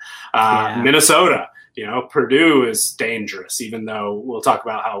Michigan. Minnesota, Purdue is dangerous, even though we'll talk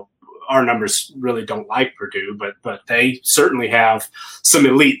about how our numbers really don't like Purdue, but they certainly have some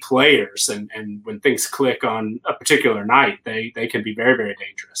elite players, and when things click on a particular night, they can be very, very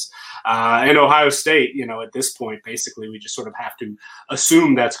dangerous. And Ohio State, at this point, basically we just sort of have to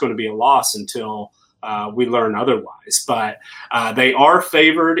assume that's going to be a loss until we learn otherwise. But they are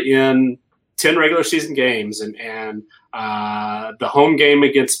favored in 10 regular season games, and the home game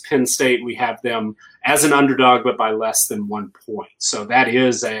against Penn State, we have them as an underdog, but by less than 1 point. So that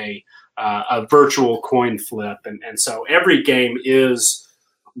is a virtual coin flip. And so every game is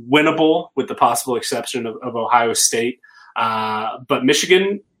winnable with the possible exception of Ohio State. But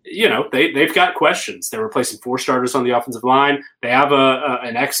Michigan, they've got questions. They're replacing 4 starters on the offensive line. They have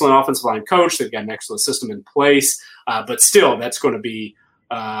an excellent offensive line coach. They've got an excellent system in place. But still, that's going to be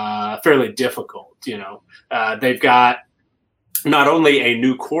fairly difficult. They've got not only a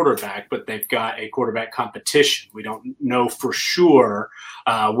new quarterback, but they've got a quarterback competition. We don't know for sure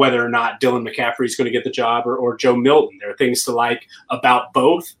whether or not Dylan McCaffrey is going to get the job or Joe Milton. There are things to like about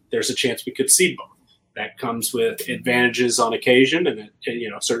both. There's a chance we could see both. That comes with advantages on occasion, and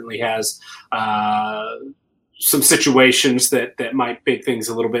it certainly has some situations that might make things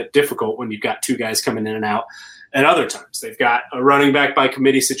a little bit difficult when you've got 2 guys coming in and out. At other times, they've got a running back by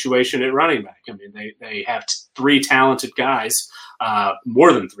committee situation at running back. I mean, they have 3 talented guys,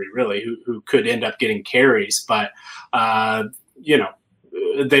 more than 3 really, who could end up getting carries. But,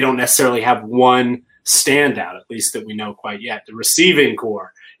 they don't necessarily have one standout, at least that we know quite yet. The receiving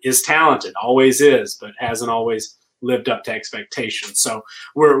core is talented, always is, but hasn't always lived up to expectations. So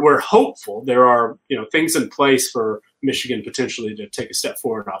we're hopeful. There are things in place for Michigan potentially to take a step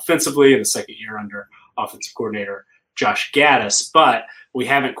forward offensively in the second year under offensive coordinator Josh Gaddis, but we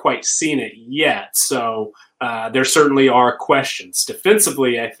haven't quite seen it yet. So there certainly are questions.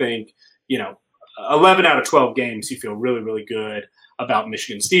 Defensively, I think 11 out of 12 games you feel really, really good. about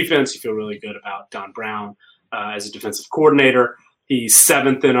Michigan's defense. You feel really good about Don Brown as a defensive coordinator. He's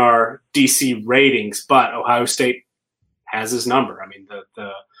 7th in our DC ratings, but Ohio State has his number. I mean,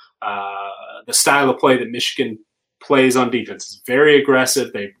 the style of play that Michigan plays on defense is very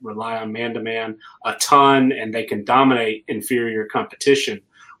aggressive. They rely on man-to-man a ton, and they can dominate inferior competition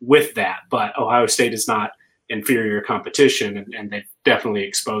with that. But Ohio State is not inferior competition, and they've definitely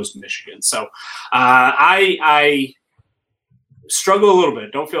exposed Michigan. So I struggle a little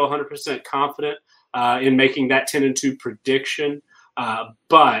bit. Don't feel 100% confident in making that 10-2 prediction.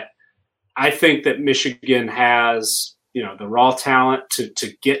 But I think that Michigan has, the raw talent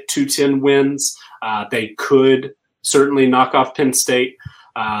to get to 10 wins. They could certainly knock off Penn State.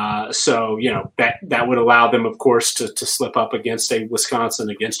 So that would allow them, of course, to slip up against a Wisconsin,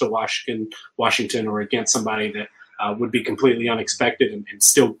 against a Washington, or against somebody that would be completely unexpected and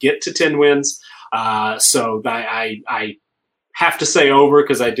still get to 10 wins. So I have to say over,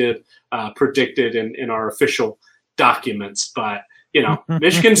 because I did predict it in our official documents. But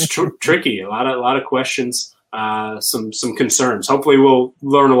Michigan's tricky. A lot of questions, some concerns. Hopefully, we'll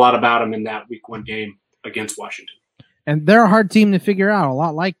learn a lot about them in that Week 1 game against Washington. And they're a hard team to figure out, a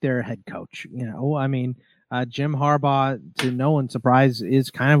lot like their head coach. I mean, Jim Harbaugh, to no one's surprise,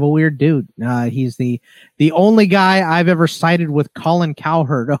 is kind of a weird dude. He's the only guy I've ever cited with Colin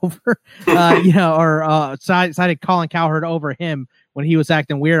Cowherd over, cited Colin Cowherd over him when he was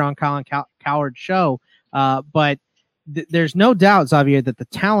acting weird on Colin Cowherd's show. But there's no doubt, Xavier, that the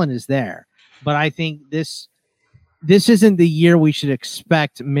talent is there. But I think this isn't the year we should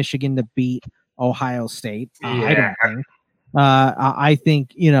expect Michigan to beat Ohio State. I don't think. I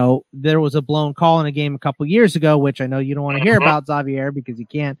think, there was a blown call in a game a couple years ago, which I know you don't want to hear about, Xavier, because you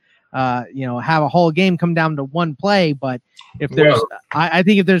can't, have a whole game come down to one play. But if there's, I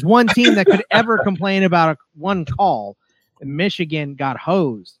think if there's one team that could ever complain about one call, Michigan got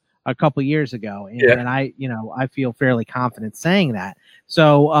hosed a couple years ago. And I feel fairly confident saying that.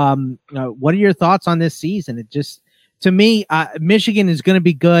 So, what are your thoughts on this season? It just, to me, Michigan is going to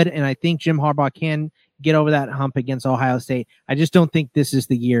be good, and I think Jim Harbaugh can get over that hump against Ohio State. I just don't think this is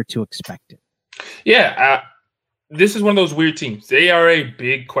the year to expect it. Yeah, this is one of those weird teams. They are a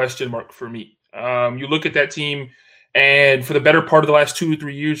big question mark for me. You look at that team, and for the better part of the last 2 or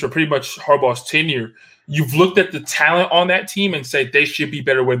 3 years, or pretty much Harbaugh's tenure, you've looked at the talent on that team and said they should be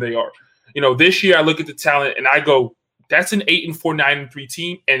better where they are. This year I look at the talent and I go, that's an 8-4, 9-3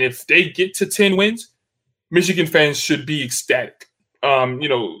 team, and if they get to 10 wins, Michigan fans should be ecstatic.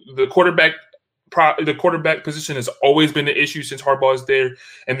 The quarterback position has always been an issue since Harbaugh is there,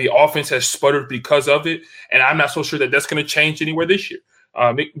 and the offense has sputtered because of it. And I'm not so sure that that's going to change anywhere this year.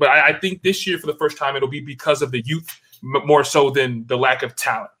 But I think this year, for the first time, it'll be because of the youth more so than the lack of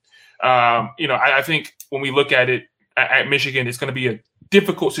talent. I think when we look at it at Michigan, it's going to be a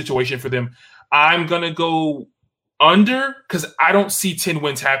difficult situation for them. I'm going to go under because I don't see 10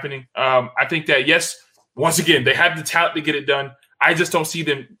 wins happening. I think that, yes, once again, they have the talent to get it done. I just don't see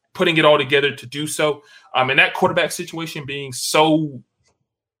them putting it all together to do so. And that quarterback situation being so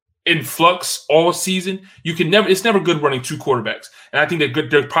in flux all season, it's never good running 2 quarterbacks. And I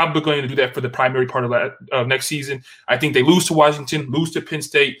think they're probably going to do that for the primary part of next season. I think they lose to Washington, lose to Penn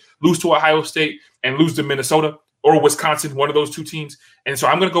State, lose to Ohio State, and lose to Minnesota or Wisconsin, one of those 2 teams. And so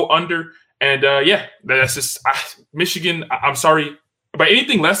I'm going to go under. And that's just Michigan. I'm sorry. But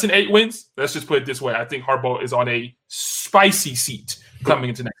anything less than 8 wins, let's just put it this way. I think Harbaugh is on a spicy seat coming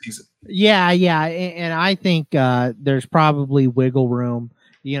into next season. Yeah. And I think there's probably wiggle room,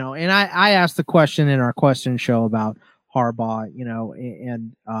 and I asked the question in our question show about Harbaugh,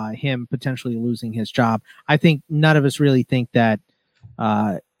 and him potentially losing his job. I think none of us really think that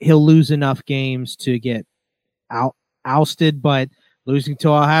he'll lose enough games to get ousted, but losing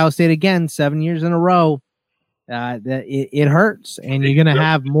to Ohio State again 7 years in a row, that it hurts, and you're going to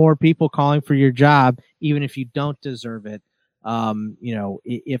have more people calling for your job, even if you don't deserve it.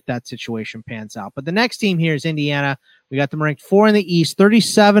 If that situation pans out. But the next team here is Indiana. We got them ranked 4 in the East,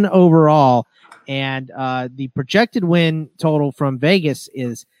 37 overall, and the projected win total from Vegas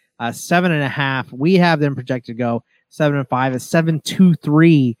is 7.5. We have them projected to go 7-5, a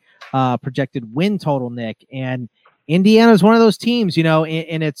 7-2-3 projected win total, Nick. And Indiana is one of those teams,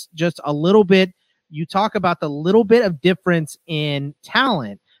 and it's just a little bit. You talk about the little bit of difference in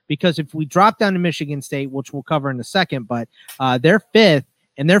talent, because if we drop down to Michigan State, which we'll cover in a second, but they're 5th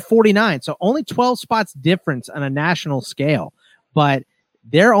and they're 49. So only 12 spots difference on a national scale, but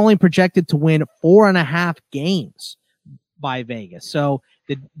they're only projected to win 4.5 games by Vegas. So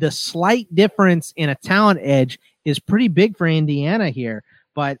the slight difference in a talent edge is pretty big for Indiana here,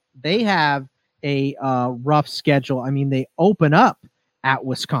 but they have a rough schedule. I mean, they open up at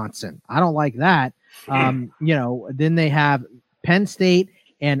Wisconsin. I don't like that. Then they have Penn State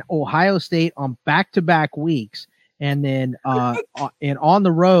and Ohio State on back-to-back weeks, and then and on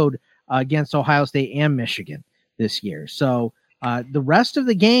the road against Ohio State and Michigan this year. So the rest of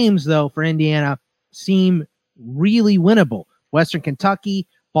the games, though, for Indiana seem really winnable. Western Kentucky,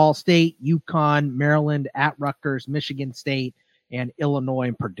 Ball State, UConn, Maryland, at Rutgers, Michigan State, and Illinois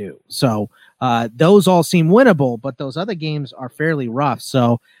and Purdue. So those all seem winnable, but those other games are fairly rough.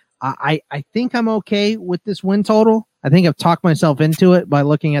 So I think I'm okay with this win total. I think I've talked myself into it by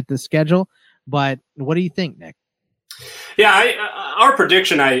looking at the schedule. But what do you think, Nick? Yeah, our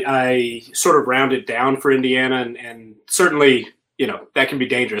prediction, I sort of rounded down for Indiana, and certainly, that can be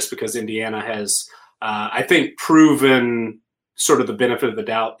dangerous because Indiana has, I think, proven sort of the benefit of the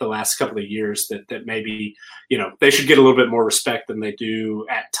doubt the last couple of years that maybe, they should get a little bit more respect than they do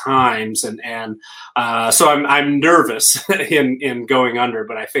at times. And so I'm nervous in going under,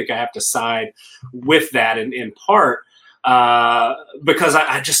 but I think I have to side with that in part because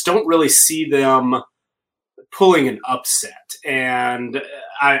I just don't really see them pulling an upset. And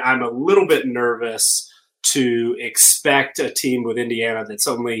I'm a little bit nervous to expect a team with Indiana that's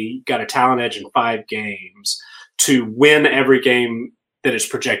only got a talent edge in 5 games to win every game that is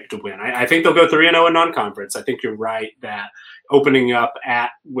projected to win. I think they'll go 3-0 in non-conference. I think you're right that opening up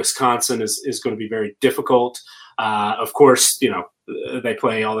at Wisconsin is going to be very difficult. Of course, they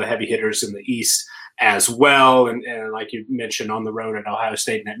play all the heavy hitters in the East as well. And like you mentioned, on the road at Ohio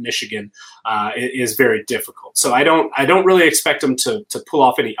State and at Michigan, it is very difficult. So I don't really expect them to pull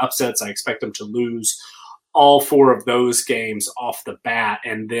off any upsets. I expect them to lose all 4 of those games off the bat.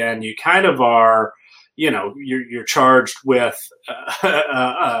 And then you kind of are, you're charged with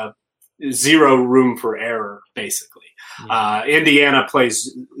zero room for error, basically. Yeah. Indiana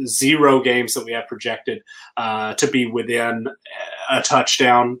plays 0 games that we have projected to be within a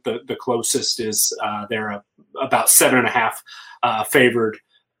touchdown. The closest is they're about 7.5 favored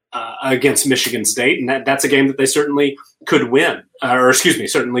against Michigan State, and that's a game that they certainly could win,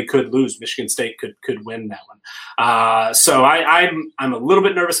 certainly could lose. Michigan State could win that one. So I'm a little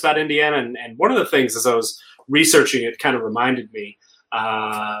bit nervous about Indiana, and one of the things as I was researching it kind of reminded me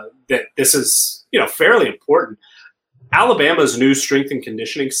that this is fairly important. Alabama's new strength and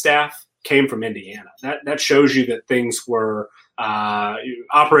conditioning staff came from Indiana. That shows you that things were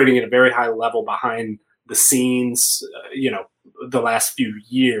operating at a very high level behind the scenes, the last few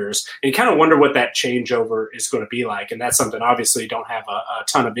years, and kind of wonder what that changeover is going to be like. And that's something obviously don't have a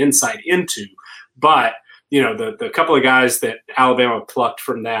ton of insight into, but the couple of guys that Alabama plucked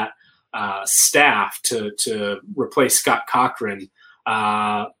from that staff to replace Scott Cochran,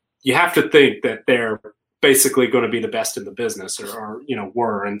 you have to think that they're basically going to be the best in the business or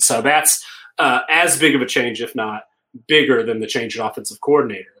were. And so that's as big of a change, if not bigger than the change in offensive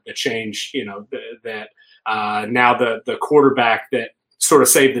coordinator, the change, that now the quarterback that sort of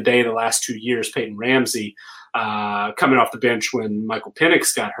saved the day the last 2 years, Peyton Ramsey, coming off the bench when Michael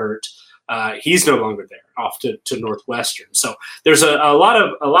Penix got hurt, he's no longer there, off to Northwestern. So there's a lot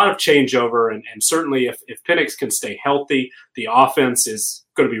of changeover, and certainly if Penix can stay healthy, the offense is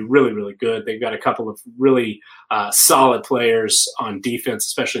going to be really, really good. They've got a couple of really solid players on defense,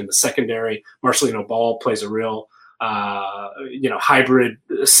 especially in the secondary. Marcelino Ball plays a real hybrid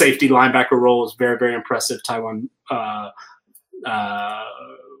safety linebacker role, is very, very impressive. Tywone,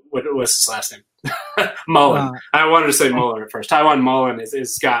 what was his last name? Mullen. I wanted to say Mullen at first. Tywone Mullen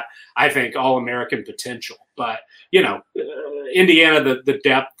is got, I think, All-American potential. But, Indiana, the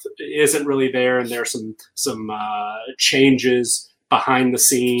depth isn't really there, and there's some changes behind the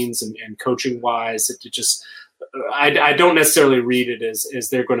scenes and coaching-wise. It just I don't necessarily read it as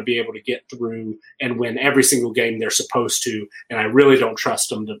they're going to be able to get through and win every single game they're supposed to, and I really don't trust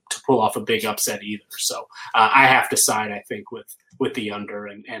them to pull off a big upset either. So I have to side, I think, with the under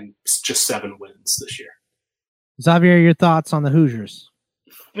and just 7 wins this year. Xavier, your thoughts on the Hoosiers?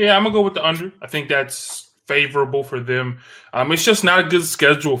 Yeah, I'm going to go with the under. I think that's favorable for them. It's just not a good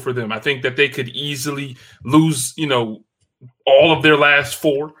schedule for them. I think that they could easily lose, all of their last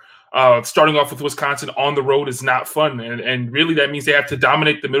 4. Starting off with Wisconsin on the road is not fun. And really that means they have to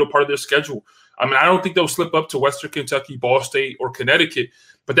dominate the middle part of their schedule. I mean, I don't think they'll slip up to Western Kentucky, Ball State, or Connecticut.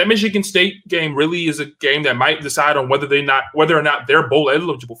 But that Michigan State game really is a game that might decide on whether or not they're bowl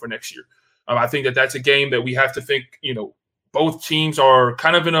eligible for next year. I think that's a game that we have to think, both teams are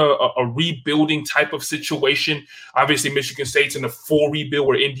kind of in a rebuilding type of situation. Obviously, Michigan State's in a full rebuild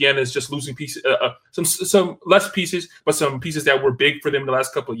where Indiana is just losing pieces, some less pieces, but some pieces that were big for them the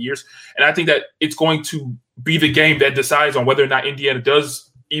last couple of years. And I think that it's going to be the game that decides on whether or not Indiana does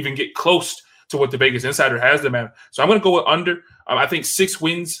even get close to what the Vegas Insider has them at. So I'm going to go with under. I think 6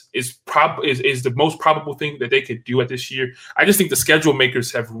 wins is the most probable thing that they could do at this year. I just think the schedule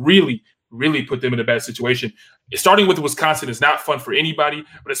makers have really put them in a bad situation. Starting with Wisconsin is not fun for anybody,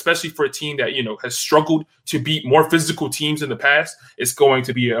 but especially for a team that, has struggled to beat more physical teams in the past. It's going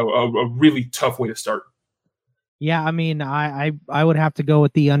to be a really tough way to start. Yeah, I mean, I would have to go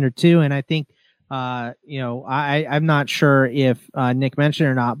with the under 2, and I think, I'm not sure if Nick mentioned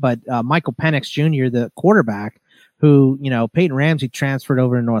or not, but Michael Penix Jr., the quarterback, who, Peyton Ramsey transferred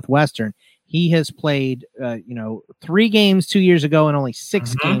over to Northwestern, he has played, 3 games 2 years ago and only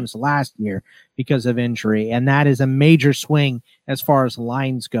 6 games last year because of injury. And that is a major swing as far as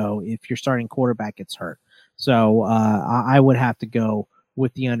lines go if your starting quarterback gets hurt. So I would have to go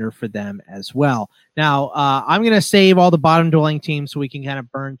with the under for them as well. Now, I'm going to save all the bottom dwelling teams so we can kind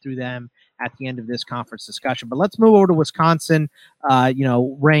of burn through them at the end of this conference discussion. But let's move over to Wisconsin,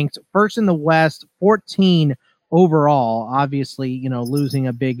 ranked first in the West, 14 overall, obviously, losing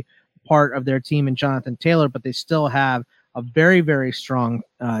a big part of their team in Jonathan Taylor, but they still have a very, very strong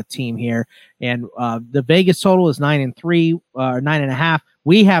team here. And the Vegas total is 9-3, 9.5.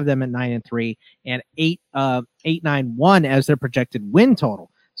 We have them at 9-3 and 8-9-1 as their projected win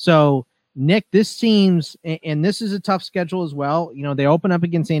total. So, Nick, this seems, and this is a tough schedule as well. They open up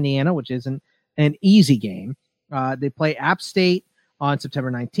against Indiana, which isn't an easy game. They play App State on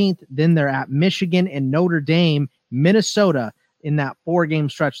September 19th. Then they're at Michigan and Notre Dame, Minnesota in that 4-game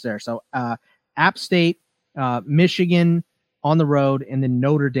stretch there. So App State, Michigan on the road, and then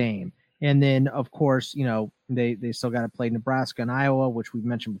Notre Dame. And then, of course, they still got to play Nebraska and Iowa, which we've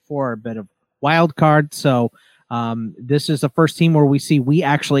mentioned before, a bit of wild card. So this is the first team where we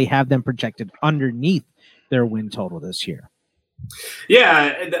actually have them projected underneath their win total this year.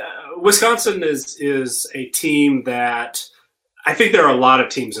 Yeah, Wisconsin is a team that I think there are a lot of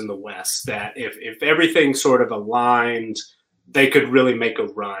teams in the West that if everything sort of aligned, they could really make a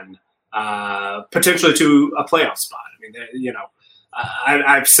run, potentially to a playoff spot. I mean,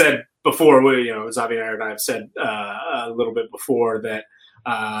 I've said before, Xavier and I have said a little bit before that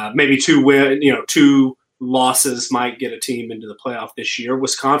maybe 2 losses might get a team into the playoff this year.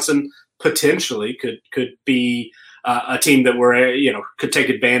 Wisconsin potentially could be a team that could take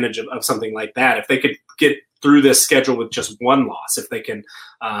advantage of something like that if they could get through this schedule with just 1 loss, if they can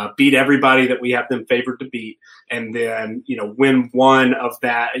beat everybody that we have them favored to beat, and then win one of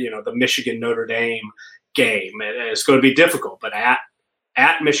that, the Michigan Notre Dame game. It's going to be difficult, but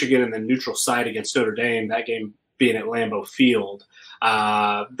at Michigan and the neutral site against Notre Dame, that game being at Lambeau Field,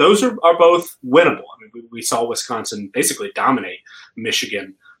 those are both winnable. I mean, we saw Wisconsin basically dominate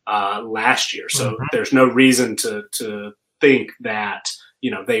Michigan last year, so there's no reason to think that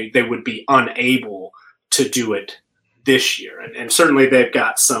they would be unable to do it this year, and certainly they've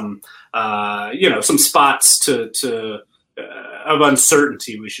got some some spots of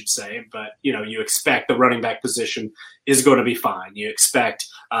uncertainty, we should say. But you expect the running back position is going to be fine. You expect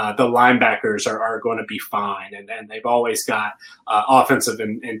the linebackers are going to be fine, and they've always got offensive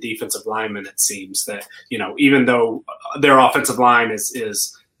and defensive linemen. It seems that even though their offensive line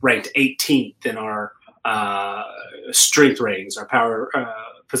is ranked 18th in our strength ratings, our power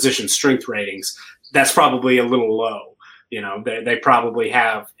position strength ratings, that's probably a little low. They probably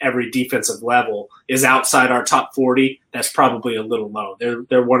have every defensive level is outside our top 40. That's probably a little low.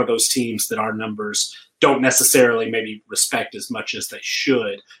 They're one of those teams that our numbers don't necessarily maybe respect as much as they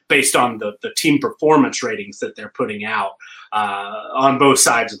should based on the team performance ratings that they're putting out on both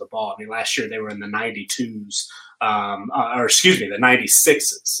sides of the ball. I mean, last year they were in the 92s, the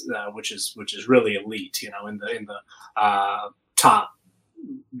 96s, which is really elite, in the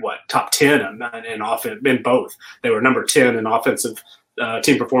top 10 in offense in both. They were number 10 in offensive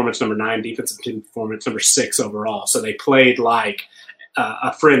team performance, number 9 defensive team performance, number 6 overall. So they played like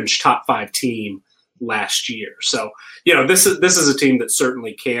a fringe top 5 team last year. So this is a team that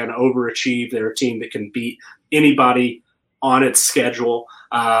certainly can overachieve. They're a team that can beat anybody on its schedule,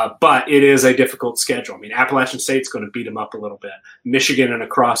 but it is a difficult schedule. I mean, Appalachian State's going to beat them up a little bit. Michigan in a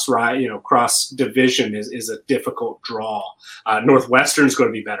cross division is a difficult draw. Northwestern's going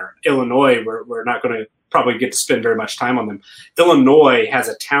to be better. Illinois, we're not going to probably get to spend very much time on them. Illinois has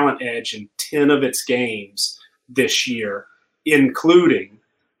a talent edge in 10 of its games this year, including,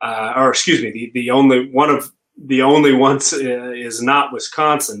 the only ones is not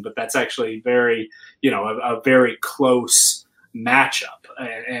Wisconsin, but that's actually a very close matchup.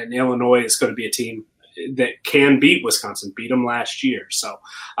 And Illinois is going to be a team that can beat Wisconsin, beat them last year. So,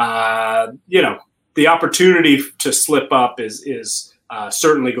 the opportunity to slip up is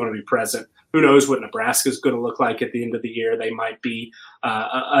certainly going to be present Who knows what Nebraska is going to look like at the end of the year? They might be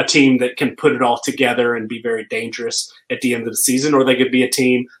a team that can put it all together and be very dangerous at the end of the season, or they could be a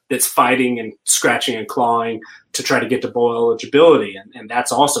team that's fighting and scratching and clawing to try to get to bowl eligibility, and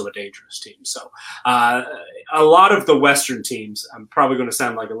that's also a dangerous team. So a lot of the Western teams, I'm probably going to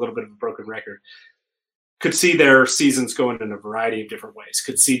sound like a little bit of a broken record, could see their seasons going in a variety of different ways.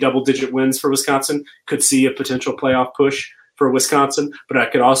 Could see double-digit wins for Wisconsin, could see a potential playoff push for Wisconsin, but I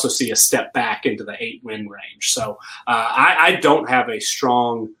could also see a step back into the 8-win range. So I don't have a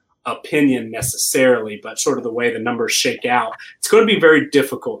strong opinion necessarily, but sort of the way the numbers shake out, it's going to be very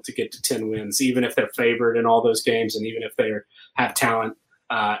difficult to get to 10 wins, even if they're favored in all those games and even if they have talent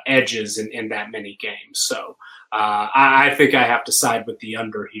edges in that many games. So I think I have to side with the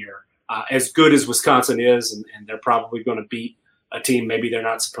under here. As good as Wisconsin is, and they're probably going to beat a team maybe they're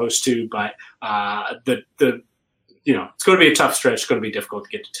not supposed to, but it's going to be a tough stretch. It's going to be difficult to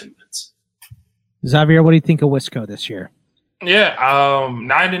get to 10 wins. Xavier, what do you think of Wisco this year? Yeah,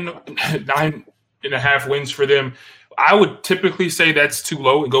 9.5 wins for them. I would typically say that's too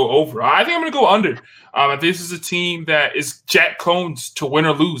low and go over. I think I'm going to go under. This is a team that is Jack Cohn's to win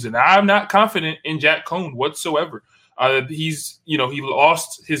or lose, and I'm not confident in Jack Cohn whatsoever. He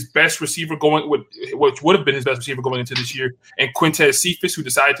lost his best receiver which would have been his best receiver going into this year, and Quintez Cephas, who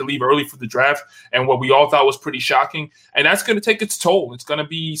decided to leave early for the draft, and what we all thought was pretty shocking. And that's going to take its toll. It's going to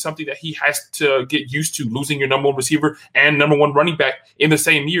be something that he has to get used to. Losing your number one receiver and number one running back in the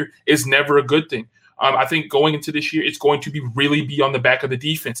same year is never a good thing. I think going into this year, it's going to really be on the back of the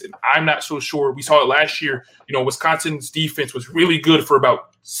defense. And I'm not so sure. We saw it last year. Wisconsin's defense was really good for about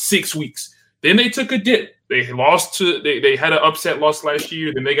 6 weeks. Then they took a dip. They had an upset loss last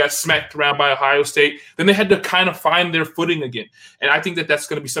year. Then they got smacked around by Ohio State. Then they had to kind of find their footing again. And I think that that's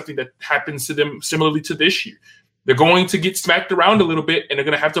going to be something that happens to them similarly to this year. They're going to get smacked around a little bit, and they're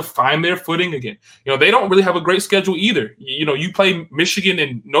going to have to find their footing again. They don't really have a great schedule either. You play Michigan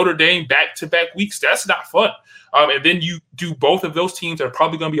and Notre Dame back-to-back weeks. That's not fun. And then you do both of those teams that are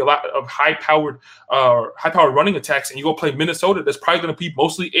probably going to be a lot of high-powered running attacks, and you go play Minnesota. That's probably going to be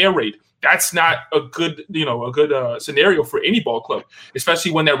mostly air raid. That's not a good scenario for any ball club, especially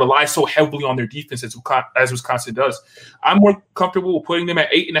when they rely so heavily on their defense as Wisconsin does. I'm more comfortable with putting them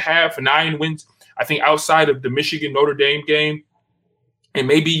at 8.5 or 9 wins. I think outside of the Michigan Notre Dame game and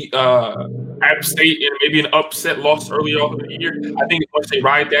maybe App State and maybe an upset loss earlier on in the year, I think once they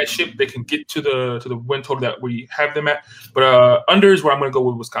ride that ship, they can get to the win total that we have them at. But under is where I'm going to go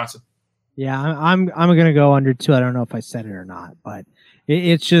with Wisconsin. Yeah, I'm going to go under too. I don't know if I said it or not, but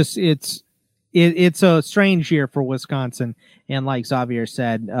it's a strange year for Wisconsin. And like Xavier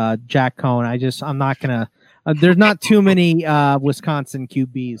said, Jack Cohn, I'm not going to. There's not too many Wisconsin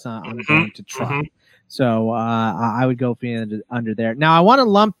QBs I'm going to try. Mm-hmm. So I would go for under there. Now, I want to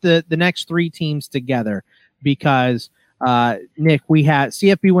lump the next 3 teams together because, Nick, we have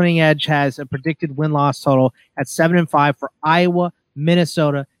CFB Winning Edge has a predicted win-loss total at 7-5 for Iowa,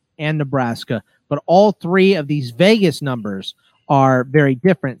 Minnesota, and Nebraska. But all 3 of these Vegas numbers are very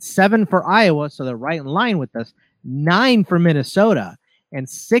different. 7 for Iowa, so they're right in line with us. 9 for Minnesota, and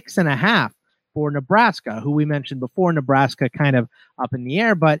 6.5 for Nebraska, who we mentioned before. Nebraska kind of up in the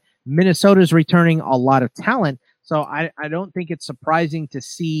air, but Minnesota's returning a lot of talent. So I don't think it's surprising to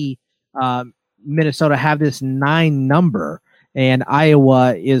see Minnesota have this 9 number, and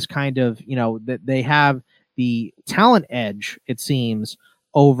Iowa is kind of, that they have the talent edge, it seems,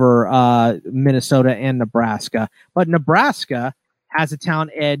 over Minnesota and Nebraska. But Nebraska has a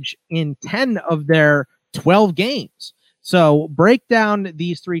talent edge in 10 of their 12 games. So break down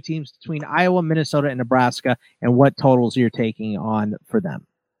these 3 teams between Iowa, Minnesota, and Nebraska, and what totals you're taking on for them.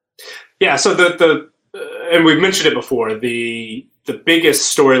 Yeah, so and we've mentioned it before, the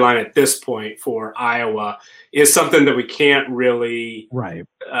biggest storyline at this point for Iowa is something that we can't really right.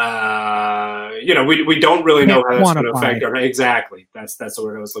 We don't really know how that's going to affect our exactly. That's the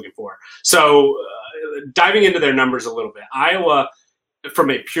word I was looking for. So diving into their numbers a little bit, Iowa, from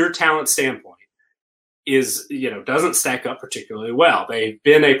a pure talent standpoint, doesn't stack up particularly well. They've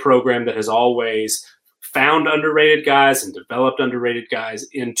been a program that has always found underrated guys and developed underrated guys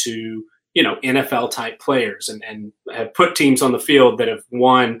into, NFL type players and have put teams on the field that have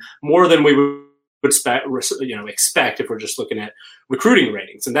won more than we would expect if we're just looking at recruiting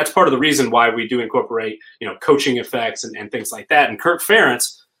ratings. And that's part of the reason why we do incorporate, coaching effects and things like that. And Kirk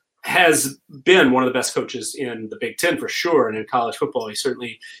Ferentz has been one of the best coaches in the Big Ten for sure. And in college football, he's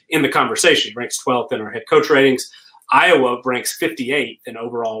certainly in the conversation. He ranks 12th in our head coach ratings. Iowa ranks 58th in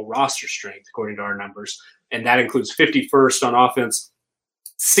overall roster strength, according to our numbers. And that includes 51st on offense,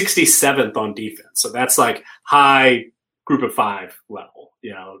 67th on defense. So that's like high group of 5 level.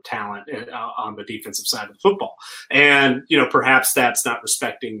 talent on the defensive side of the football. And, perhaps that's not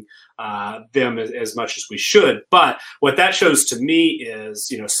respecting them as much as we should. But what that shows to me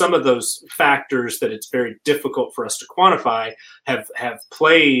is, some of those factors that it's very difficult for us to quantify have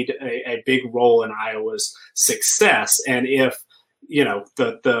played a big role in Iowa's success. And if,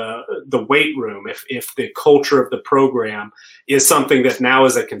 the weight room, if the culture of the program is something that now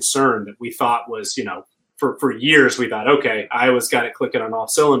is a concern that we thought was, for years we thought, okay, Iowa's got it clicking on all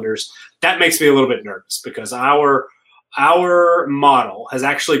cylinders. That makes me a little bit nervous because our model has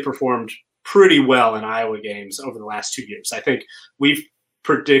actually performed pretty well in Iowa games over the last 2 years. I think we've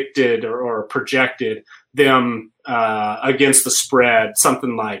predicted or projected them against the spread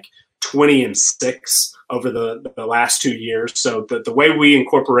something like 20-6 over the last 2 years. So the way we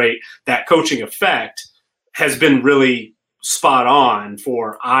incorporate that coaching effect has been really spot on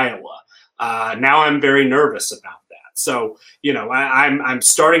for Iowa. Now I'm very nervous about that. So, I'm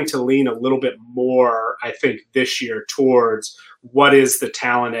starting to lean a little bit more, I think, this year towards what is the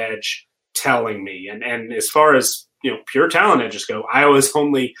talent edge telling me. And as far as, pure talent edges go, Iowa's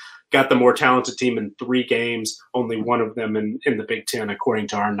only got the more talented team in 3 games, only one of them in the Big Ten, according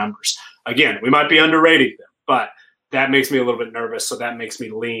to our numbers. Again, we might be underrating them, but that makes me a little bit nervous. So that makes me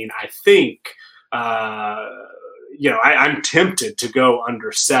lean. I think, I'm tempted to go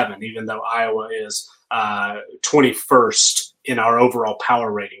under 7, even though Iowa is 21st in our overall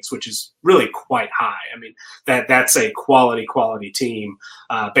power ratings, which is really quite high. I mean, that's a quality team,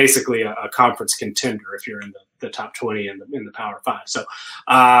 basically a conference contender if you're in the top 20 in the Power 5. So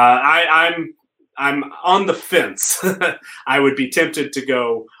I'm on the fence. I would be tempted to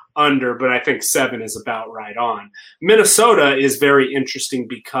go under, but I think 7 is about right on. Minnesota is very interesting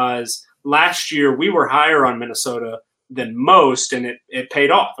because last year we were higher on Minnesota than most, and it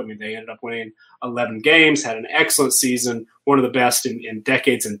paid off. I mean, they ended up winning 11 games, had an excellent season, one of the best in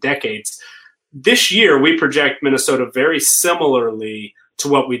decades and decades. This year, we project Minnesota very similarly to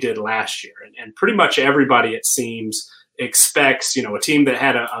what we did last year. And pretty much everybody, it seems, expects, a team that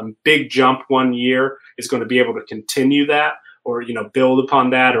had a big jump one year is going to be able to continue that or, build upon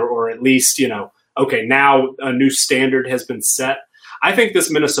that or at least, okay, now a new standard has been set. I think this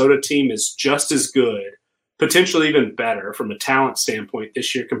Minnesota team is just as good, potentially even better from a talent standpoint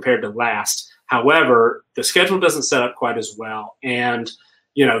this year compared to last. However, the schedule doesn't set up quite as well. And,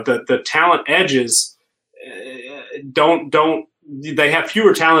 the talent edges they have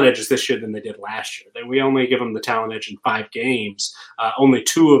fewer talent edges this year than they did last year. We only give them the talent edge in 5 games, only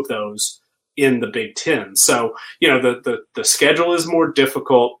 2 of those in the Big Ten. So, the schedule is more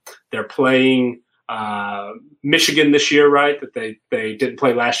difficult. They're playing Michigan this year, right? That they didn't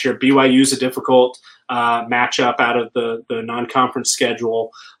play last year. BYU's a difficult matchup out of the non-conference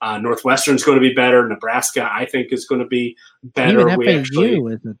schedule. Northwestern's going to be better. Nebraska, I think, is going to be better. Even FAU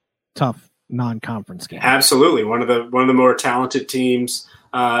is a tough non-conference game. Absolutely, one of the more talented teams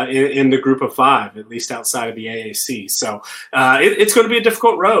in the group of 5, at least outside of the AAC. So it's going to be a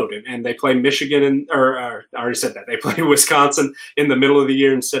difficult road, and they play Michigan or I already said that they play Wisconsin in the middle of the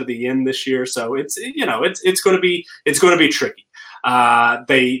year instead of the end this year. So it's going to be tricky.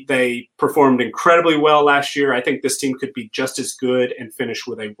 They performed incredibly well last year. I think this team could be just as good and finish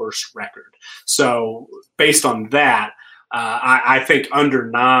with a worse record. So based on that, I think under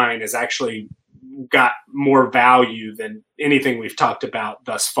 9 is actually got more value than anything we've talked about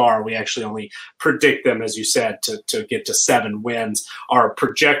thus far. We actually only predict them, as you said, to get to 7 wins. Our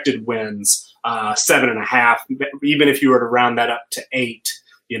projected wins, 7.5. Even if you were to round that up to 8,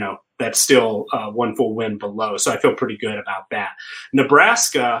 that's still 1 full win below. So I feel pretty good about that.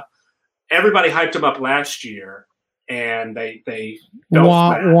 Nebraska, everybody hyped them up last year, and they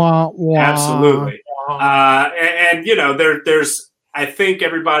don't. Absolutely. And there's I think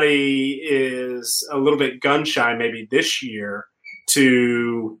everybody is a little bit gun shy maybe this year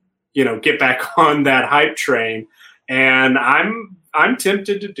to get back on that hype train, and I'm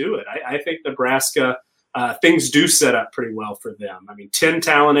tempted to do it. I think Nebraska, things do set up pretty well for them. I mean, 10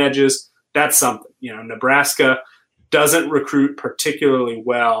 talent edges, that's something. Nebraska doesn't recruit particularly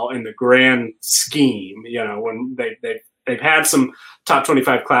well in the grand scheme. When they've had some top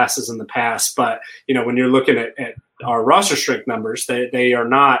 25 classes in the past, but when you're looking at our roster strength numbers, they are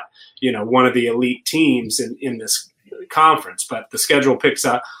not one of the elite teams in this conference. But the schedule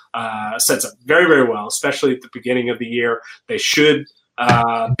sets up very, very well, especially at the beginning of the year. They should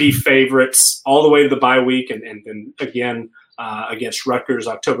be favorites all the way to the bye week, and then again against Rutgers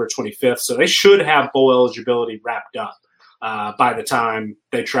October 25th. So they should have bowl eligibility wrapped up by the time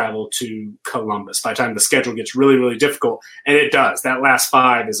they travel to Columbus, by the time the schedule gets really, really difficult. And it does. That last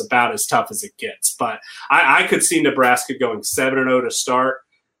 5 is about as tough as it gets. But I could see Nebraska going 7-0 to start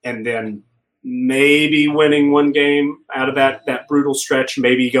and then maybe winning one game out of that brutal stretch,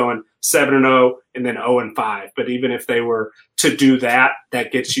 maybe going 7-0 and then 0-5. But even if they were to do that,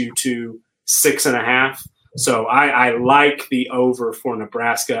 that gets you to 6.5. So I like the over for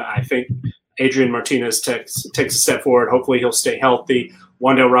Nebraska. I think Adrian Martinez takes a step forward. Hopefully he'll stay healthy.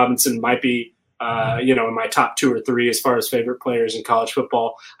 Wan'Dale Robinson might be, in my top 2 or 3 as far as favorite players in college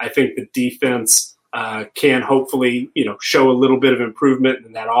football. I think the defense can hopefully, show a little bit of improvement,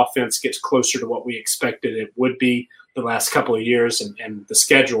 and that offense gets closer to what we expected it would be the last couple of years, and the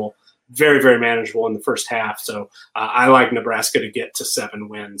schedule very, very manageable in the first half. So I like Nebraska to get to 7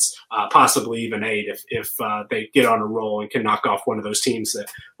 wins, possibly even 8 if they get on a roll and can knock off one of those teams that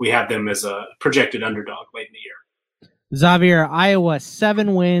we have them as a projected underdog late in the year. Xavier, Iowa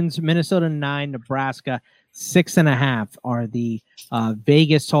 7 wins, Minnesota 9, Nebraska 6.5 are the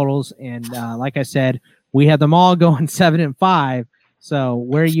Vegas totals. And like I said, we have them all going 7-5. So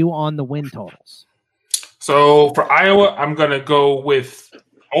where are you on the win totals? So for Iowa, I'm going to go with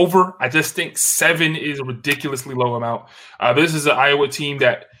over. I just think 7 is a ridiculously low amount. This is an Iowa team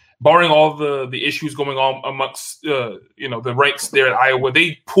that, barring all the issues going on amongst the ranks there at Iowa,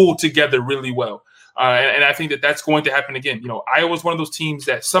 they pull together really well. And I think that's going to happen again. Iowa's one of those teams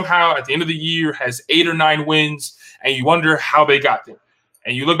that somehow at the end of the year has 8 or 9 wins, and you wonder how they got there.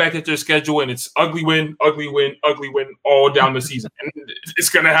 And you look back at their schedule, and it's ugly win, ugly win, ugly win all down the season. And it's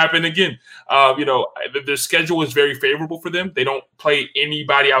going to happen again. Their schedule is very favorable for them. They don't play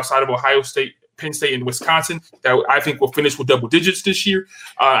anybody outside of Ohio State, Penn State, and Wisconsin that I think will finish with double digits this year.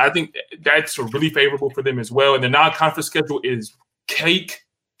 I think that's really favorable for them as well. And the non-conference schedule is cake.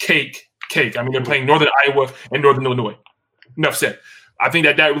 I mean, they're playing Northern Iowa and Northern Illinois. Enough said. I think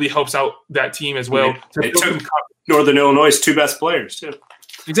that really helps out that team as well. They took Northern Illinois' 2 best players, too.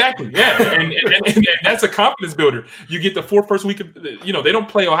 Exactly, yeah, and that's a confidence builder. You get the first week of, they don't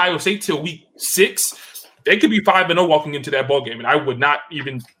play Ohio State till week 6. They could be 5-0 walking into that ball game, and I would not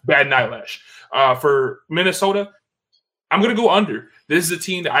even bat an eyelash. For Minnesota, I'm going to go under. This is a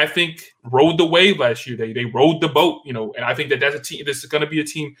team that I think rode the wave last year. They rode the boat, and I think that's a team. This is going to be a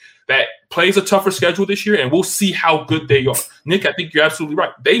team that plays a tougher schedule this year, and we'll see how good they are. Nick, I think you're absolutely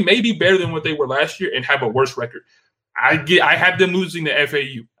right. They may be better than what they were last year and have a worse record. I have them losing to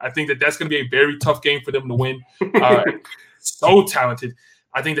FAU. I think that's going to be a very tough game for them to win. So talented.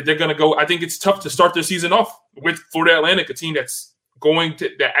 I think that they're going to go. I think it's tough to start their season off with Florida Atlantic, a team that's going to,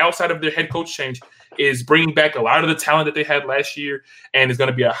 that outside of their head coach change, is bringing back a lot of the talent that they had last year, and it's going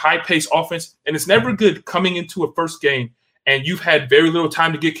to be a high-paced offense. And it's never good coming into a first game and you've had very little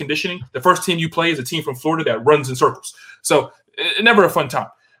time to get conditioning. The first team you play is a team from Florida that runs in circles. So never a fun time.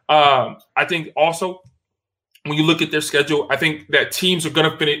 I think also when you look at their schedule, I think that teams are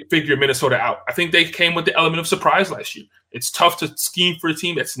going to figure Minnesota out. I think they came with the element of surprise last year. It's tough to scheme for a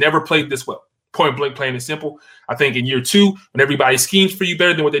team that's never played this well. Point blank, plain and simple. I think in year 2, when everybody schemes for you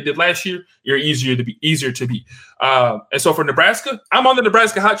better than what they did last year, you're easier to beat. And so for Nebraska, I'm on the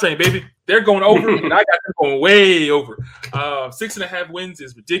Nebraska hot train, baby. They're going over, and I got them going way over. 6.5 wins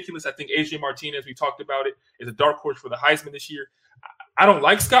is ridiculous. I think Adrian Martinez, we talked about it, is a dark horse for the Heisman this year. I don't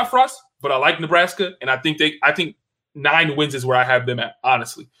like Scott Frost, but I like Nebraska, and I think 9 wins is where I have them at,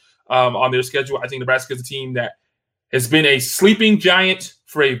 honestly, on their schedule. I think Nebraska is a team that has been a sleeping giant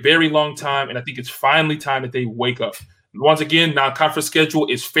for a very long time, and I think it's finally time that they wake up. Once again, non-conference schedule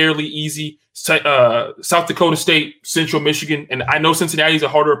is fairly easy. South Dakota State, Central Michigan, and I know Cincinnati is a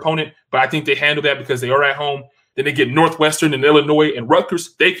harder opponent, but I think they handle that because they are at home. Then they get Northwestern and Illinois and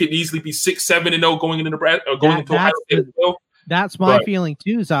Rutgers. They could easily be 6-7-0 going into Nebraska, into Ohio State as well. That's my feeling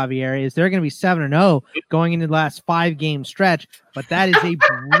too, Xavier, is they're going to be 7-0 going into the last 5-game stretch, but that is a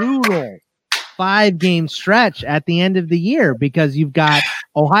brutal 5-game stretch at the end of the year because you've got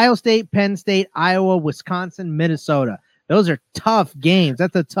Ohio State, Penn State, Iowa, Wisconsin, Minnesota. Those are tough games.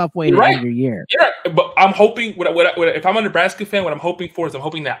 That's a tough way to end your year. Yeah, but I'm hoping if I'm a Nebraska fan, what I'm hoping for is I'm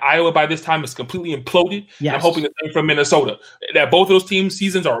hoping that Iowa by this time is completely imploded. Yes. I'm hoping the same from Minnesota, that both those teams'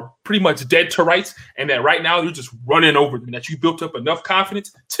 seasons are pretty much dead to rights, and that right now they're just running over them, that you built up enough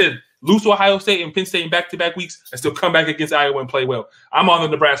confidence to lose to Ohio State and Penn State in back-to-back weeks and still come back against Iowa and play well. I'm on the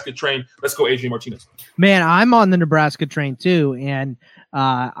Nebraska train. Let's go, Adrian Martinez. Man, I'm on the Nebraska train too, and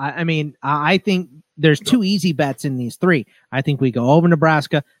I think there's 2 easy bets in these 3. I think we go over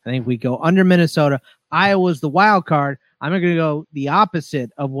Nebraska. I think we go under Minnesota. Iowa's the wild card. I'm going to go the opposite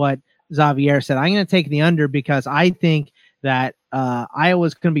of what Xavier said. I'm going to take the under because I think that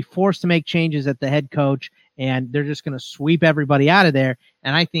Iowa's going to be forced to make changes at the head coach, and they're just going to sweep everybody out of there.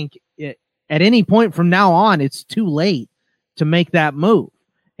 And I think at any point from now on, it's too late to make that move.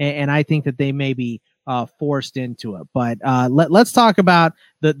 And I think that they may be forced into it. But let's talk about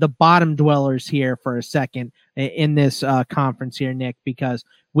the bottom dwellers here for a second in this conference here, Nick, because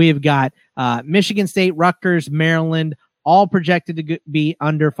we've got Michigan State, Rutgers, Maryland, all projected to be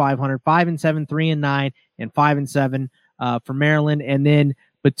under 500, 5-7, 3-9, and 5-7 for Maryland. And then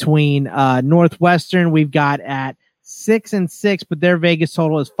between Northwestern, we've got at 6-6, but their Vegas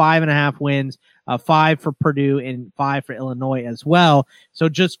total is 5.5 wins, 5 for Purdue and 5 for Illinois as well. So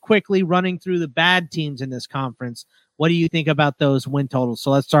just quickly running through the bad teams in this conference, what do you think about those win totals?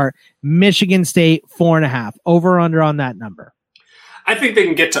 So let's start Michigan State, 4.5, over or under on that number. I think they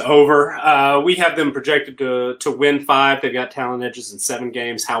can get to over. We have them projected to win 5. They've got talent edges in 7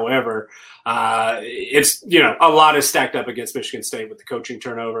 games. However, it's, a lot is stacked up against Michigan State with the coaching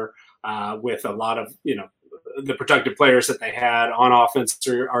turnover, with a lot of, the productive players that they had on offense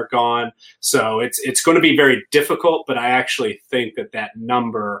are gone. So it's going to be very difficult, but I actually think that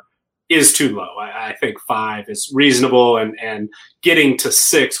number is too low. I think 5 is reasonable, and getting to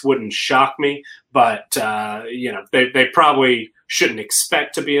 6 wouldn't shock me, but they probably shouldn't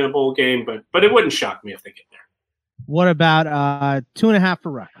expect to be in a bowl game, but it wouldn't shock me if they get there. What about 2.5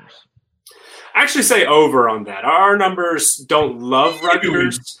 for Rutgers? I actually say over on that. Our numbers don't love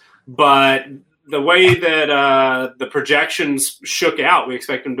Rutgers, but the way that the projections shook out, we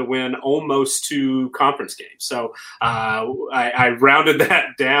expect them to win almost 2 conference games. So I rounded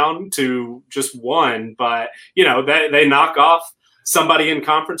that down to just 1, but they knock off somebody in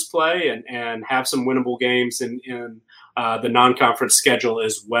conference play and have some winnable games in the non-conference schedule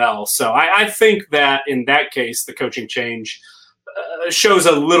as well. So I think that in that case, the coaching change shows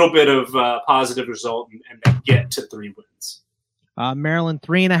a little bit of positive result, and they get to 3 wins. Maryland,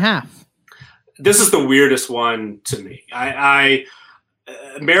 3.5. This is the weirdest one to me.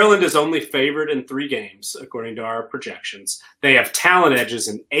 Maryland is only favored in 3 games, according to our projections. They have talent edges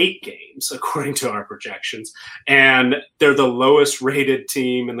in 8 games, according to our projections. And they're the lowest rated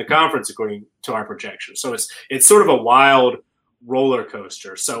team in the conference, according to our projections. So it's sort of a wild roller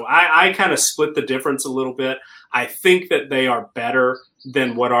coaster. So I kind of split the difference a little bit. I think that they are better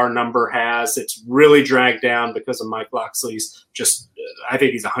than what our number has. It's really dragged down because of Mike Locksley's I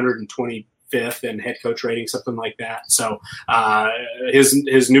think he's 125th in head coach rating, something like that. So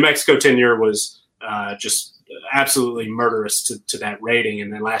his New Mexico tenure was just absolutely murderous to that rating,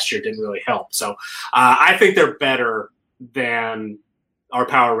 and then last year didn't really help. So I think they're better than our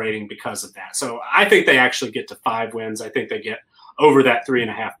power rating because of that. So I think they actually get to 5 wins. I think they get over that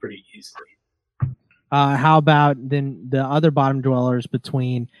 3.5 pretty easily. How about then the other bottom dwellers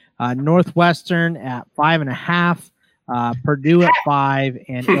between Northwestern at 5.5, Purdue at 5,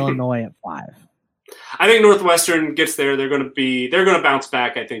 and Illinois at 5? I think Northwestern gets there. They're going to bounce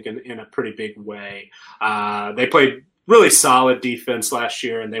back, I think, in a pretty big way. They played really solid defense last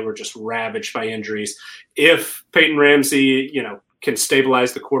year, and they were just ravaged by injuries. If Peyton Ramsey, can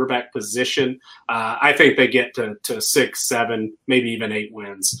stabilize the quarterback position, I think they get to 6, 7, maybe even 8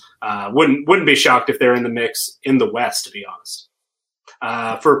 wins. Wouldn't be shocked if they're in the mix in the West, to be honest.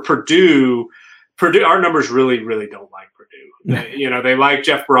 For Purdue, our numbers really, really don't like Purdue. They like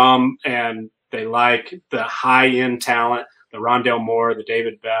Jeff Brom, and they like the high-end talent, the Rondale Moore, the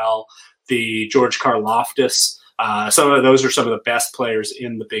David Bell, the George Karlaftis. Some of those are some of the best players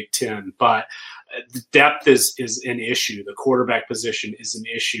in the Big Ten, but the depth is an issue. The quarterback position is an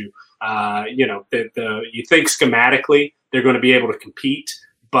issue. You think schematically they're going to be able to compete,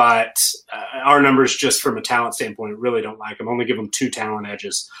 but our numbers, just from a talent standpoint, really don't like them. Only give them 2 talent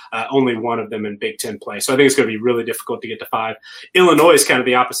edges, only 1 of them in Big Ten play. So I think it's going to be really difficult to get to 5. Illinois is kind of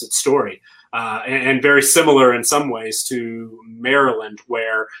the opposite story, and very similar in some ways to Maryland,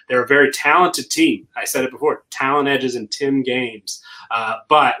 where they're a very talented team. I said it before, talent edges in 10 games.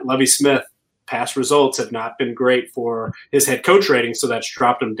 But Lovie Smith, past results have not been great for his head coach rating, so that's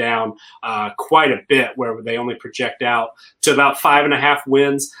dropped him down quite a bit, where they only project out to about 5.5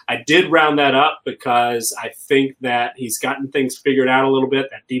 wins. I did round that up because I think that he's gotten things figured out a little bit.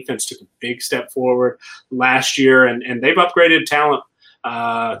 That defense took a big step forward last year, and they've upgraded talent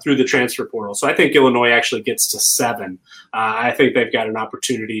through the transfer portal. So I think Illinois actually gets to 7. I think they've got an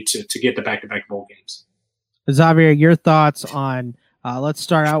opportunity to get to back-to-back bowl games. Xavier, your thoughts on let's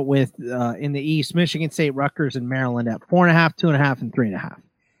start out with in the East, Michigan State, Rutgers, and Maryland at 4.5, 2.5, and 3.5.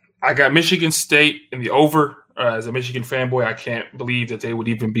 I got Michigan State in the over. As a Michigan fanboy, I can't believe that they would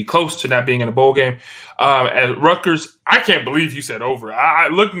even be close to not being in a bowl game. At Rutgers, I can't believe you said over.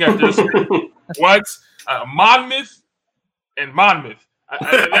 Looking at this, what? Monmouth and Monmouth.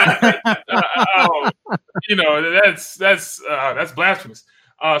 That's blasphemous.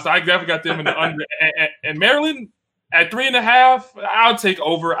 So I definitely got them in the under. And Maryland at 3.5, I'll take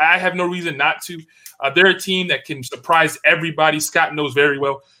over. I have no reason not to. They're a team that can surprise everybody. Scott knows very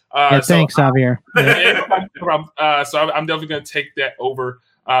well. Thanks, Xavier. So I'm definitely going to take that over.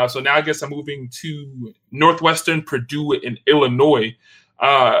 So now I guess I'm moving to Northwestern, Purdue, and Illinois.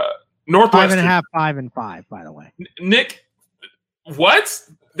 Northwestern 5.5, 5 and 5. By the way, Nick, what?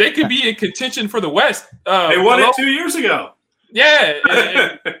 They could be in contention for the West. They won it 2 years ago.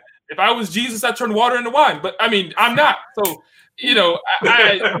 Yeah. If I was Jesus, I'd turn water into wine. But I mean, I'm not. So, no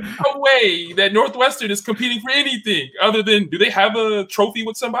way that Northwestern is competing for anything other than, do they have a trophy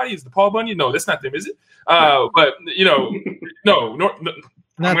with somebody? Is the Paul Bunyan? No, that's not them, is it? But no.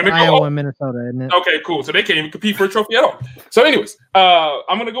 That's Iowa and Minnesota, isn't it? Okay, cool. So they can't even compete for a trophy at all. So, anyways,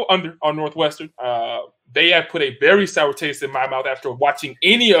 I'm going to go under on Northwestern. They have put a very sour taste in my mouth after watching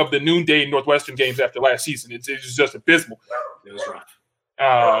any of the noonday Northwestern games after last season. It's just abysmal. It was rough.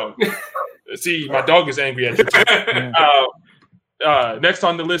 See, my dog is angry at you. Next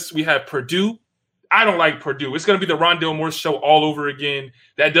on the list, we have Purdue. I don't like Purdue. It's going to be the Rondale Moore show all over again.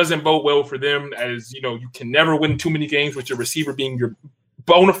 That doesn't bode well for them, as you can never win too many games with your receiver being your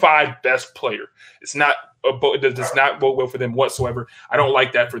bona fide best player. It does not bode well for them whatsoever. I don't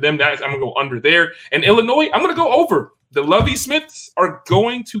like that for them. I'm going to go under there. And Illinois, I'm going to go over. The Lovie Smiths are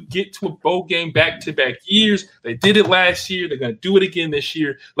going to get to a bowl game back-to-back years. They did it last year. They're going to do it again this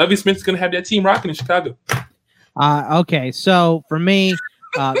year. Lovie Smith's going to have that team rocking in Chicago. Okay, so for me,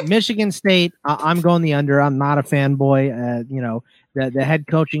 Michigan State, I'm going the under. I'm not a fanboy. The head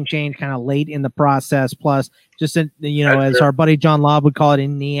coaching change kind of late in the process. Plus, just as our buddy John Lobb would call it, a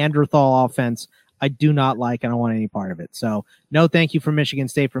Neanderthal offense. I do not like. I don't want any part of it. So no, thank you for Michigan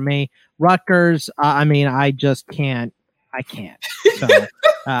State for me. Rutgers. I just can't. I can't. So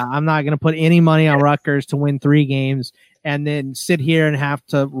I'm not going to put any money on Rutgers to win 3 games and then sit here and have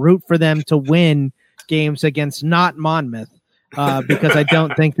to root for them to win games against not Monmouth because I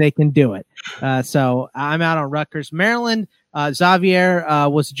don't think they can do it. So I'm out on Rutgers. Maryland, Xavier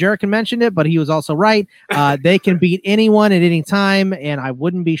was a jerk and mentioned it, but he was also right. They can beat anyone at any time, and I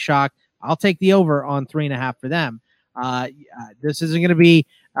wouldn't be shocked. I'll take the over on 3.5 for them. This isn't going to be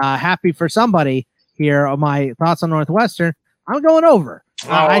happy for somebody here. My thoughts on Northwestern. I'm going over.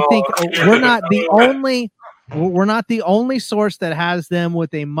 I think we're not the only source that has them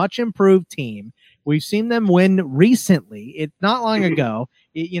with a much improved team. We've seen them win recently. It's not long ago.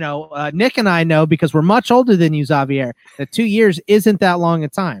 Nick and I know, because we're much older than you, Xavier, that 2 years isn't that long a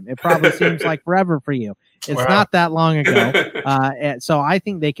time. It probably seems like forever for you. It's not that long ago. So I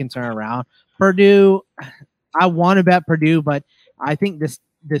think they can turn around. Purdue, I want to bet Purdue, but I think this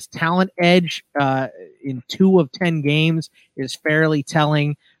talent edge in 2 of 10 games is fairly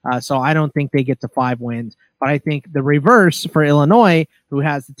telling. So I don't think they get to 5 wins. But I think the reverse for Illinois, who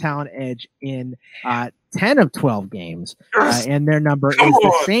has the talent edge in 10 of 12 games, and their number is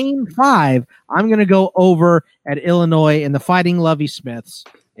the same 5. I'm going to go over at Illinois and the Fighting Lovie Smiths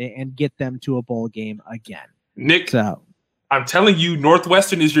and get them to a bowl game again. Nick, I'm telling you,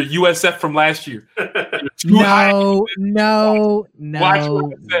 Northwestern is your USF from last year. No. Watch what I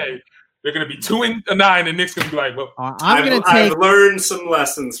say. They're going to be 2-9, and Nick's going to be like, "Well, I've learned some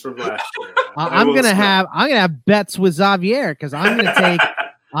lessons from last year." I'm going to have bets with Xavier because I'm going to take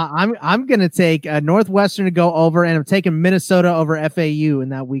I'm going to take Northwestern to go over, and I'm taking Minnesota over FAU in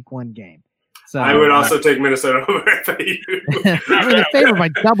that Week 1 game. So I would also take Minnesota over FAU. I'm in favor by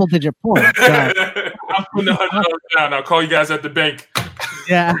double-digit points. So. I'm putting the $100 down. I'll call you guys at the bank.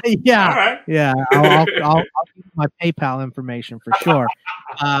 Yeah. All right. Yeah. I'll give my PayPal information for sure.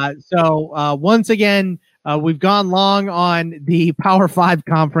 So once again, we've gone long on the Power 5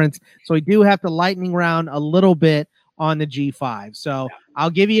 conference, so we do have to lightning round a little bit on the G5. So I'll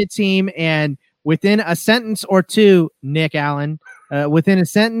give you a team, and within a sentence or two, Nick Allen, within a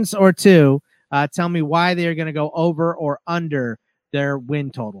sentence or two, tell me why they're going to go over or under their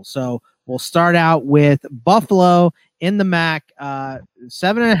win total. So we'll start out with Buffalo in the MAC.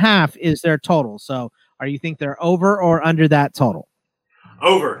 7.5 is their total. So you think they're over or under that total?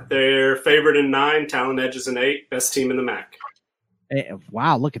 Over. They're favored in 9. Talent edge is an 8. Best team in the MAC.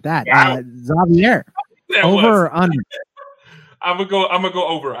 Wow, look at that. Wow. Xavier, over or under? I'm gonna go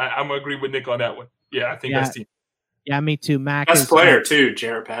over. I'm gonna agree with Nick on that one. Yeah, I think best team. Yeah, me too. MAC best player too,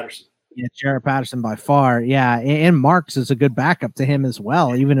 Jarrett Patterson. Yeah, Jarrett Patterson by far. Yeah, and Marks is a good backup to him as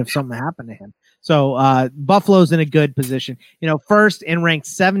well, even if something happened to him. So Buffalo's in a good position. First and ranked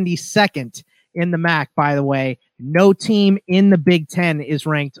 72nd in the MAC, by the way. No team in the Big Ten is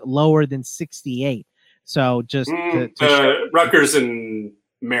ranked lower than 68. So just Rutgers and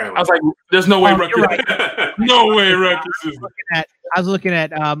Maryland. I was like, there's no way Rutgers. Right. No way Rutgers is. I was looking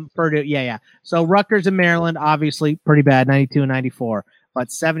at Purdue. Yeah. So Rutgers and Maryland, obviously pretty bad, 92 and 94.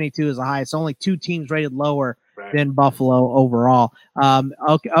 But 72 is the highest. Only 2 teams rated lower than Buffalo overall.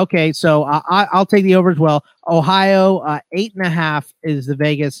 Okay. So I'll take the over as well. Ohio, 8.5 is the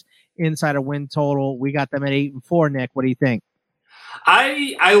Vegas insider win total. We got them at 8-4. Nick, what do you think?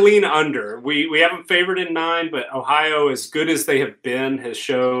 I lean under. We haven't favored in 9, but Ohio, as good as they have been, has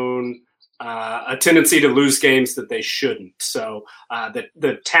shown a tendency to lose games that they shouldn't. So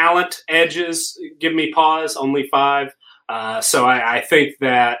the talent edges give me pause. Only 5. So I think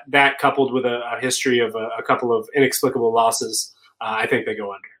that coupled with a history of a couple of inexplicable losses, I think they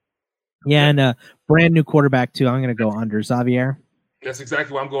go under. Yeah, and a brand new quarterback too. I'm going to go under. Xavier? That's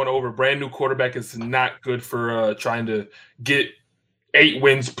exactly what I'm going over. Brand new quarterback is not good for trying to get 8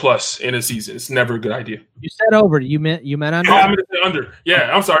 wins plus in a season. It's never a good idea. You said over. You meant under? Oh, I'm going to say under.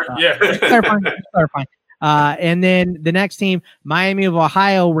 Yeah, I'm sorry. Yeah. Clarifying. And then the next team, Miami of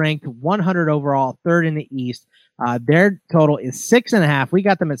Ohio, ranked 100 overall, 3rd in the East. Their total is 6.5. We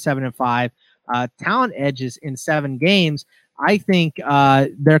got them at 7-5. Talent edges in 7 games. I think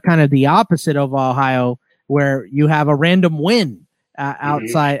they're kind of the opposite of Ohio, where you have a random win out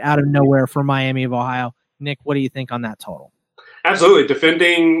of nowhere for Miami of Ohio. Nick, what do you think on that total? Absolutely.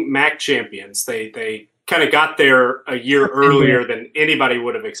 Defending MAC champions. They kind of got there a year earlier than anybody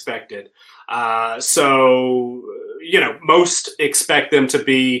would have expected. So, most expect them to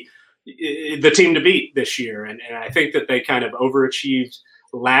be the team to beat this year. And I think that they kind of overachieved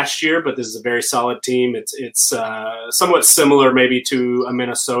last year, but this is a very solid team. It's somewhat similar maybe to a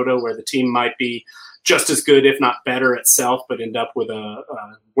Minnesota, where the team might be just as good, if not better itself, but end up with a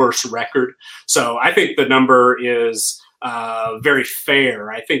worse record. So I think the number is very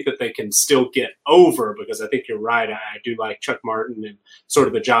fair. I think that they can still get over, because I think you're right. I do like Chuck Martin and sort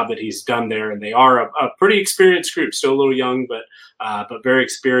of the job that he's done there. And they are a pretty experienced group, still a little young, but very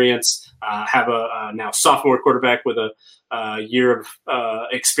experienced. Have a now sophomore quarterback with a year of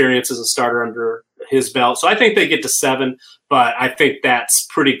experience as a starter under his belt. So I think they get to 7, but I think that's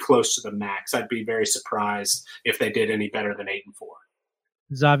pretty close to the max. I'd be very surprised if they did any better than 8-4.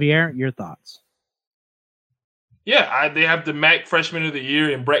 Xavier, your thoughts? Yeah, they have the MAC Freshman of the Year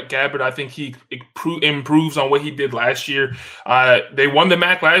in Brett Gabbert. I think he improves on what he did last year. They won the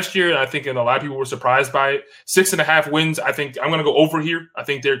MAC last year, and I think a lot of people were surprised by it. 6.5 wins. I think I'm going to go over here. I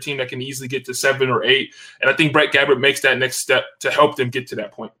think they're a team that can easily get to 7 or 8, and I think Brett Gabbert makes that next step to help them get to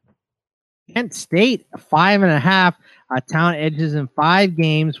that point. Kent State, 5.5 talent edges in 5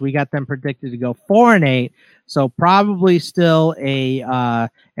 games. We got them predicted to go 4-8. So probably still an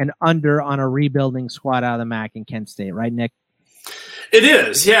under on a rebuilding squad out of the MAC in Kent State, right, Nick? It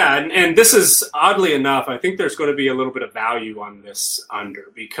is, yeah. And this is, oddly enough, I think there's going to be a little bit of value on this under,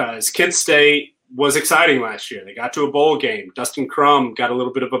 because Kent State was exciting last year. They got to a bowl game. Dustin Crum got a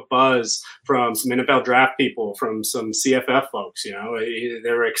little bit of a buzz from some NFL draft people, from some CFF folks. They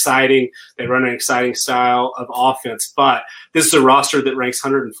were exciting. They run an exciting style of offense. But this is a roster that ranks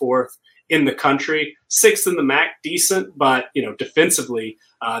 104th in the country, 6th in the MAC, decent, but defensively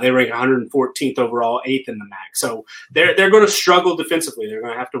they rank 114th overall, 8th in the MAC. So they're going to struggle defensively. They're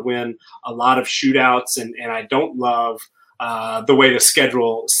going to have to win a lot of shootouts, and I don't love the way the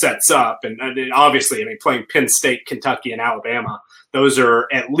schedule sets up. And obviously, playing Penn State, Kentucky, and Alabama, those are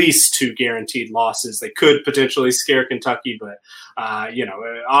at least 2 guaranteed losses. They could potentially scare Kentucky, but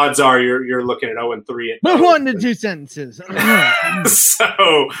odds are you're looking at 0-3. Move on to 2 sentences.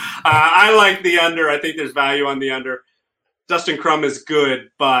 So I like the under. I think there's value on the under. Dustin Crum is good,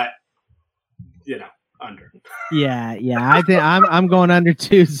 but under. Yeah. I think I'm going under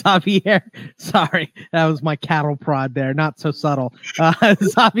too, Xavier. Sorry, that was my cattle prod there. Not so subtle.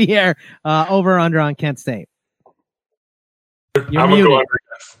 Xavier, over or under on Kent State? You're muted. Go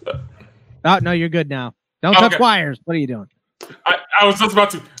under. Oh no, you're good now. Don't touch wires. What are you doing? I was just about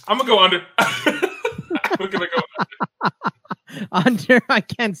to. I'm gonna go under. I'm gonna go under on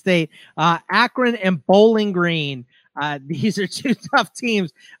Kent State. Akron and Bowling Green. These are 2 tough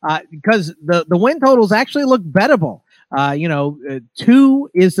teams because the win totals actually look bettable. 2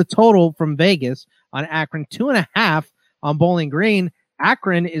 is the total from Vegas on Akron, 2.5 on Bowling Green.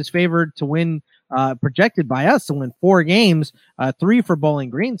 Akron is favored to win, projected by us to win 4 games, 3 for Bowling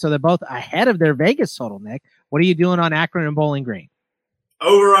Green. So they're both ahead of their Vegas total, Nick. What are you doing on Akron and Bowling Green?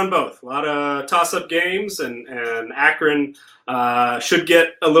 Over on both. A lot of toss-up games, and Akron should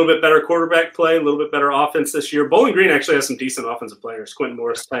get a little bit better quarterback play, a little bit better offense this year. Bowling Green actually has some decent offensive players. Quentin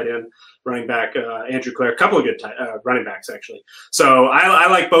Morris, tight end, running back, Andrew Clare, a couple of good running backs, actually. So I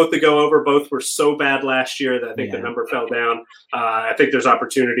like both to go over. Both were so bad last year that I think the number fell down. I think there's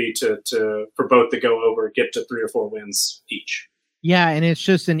opportunity for both to go over, get to 3 or 4 wins each. Yeah, and it's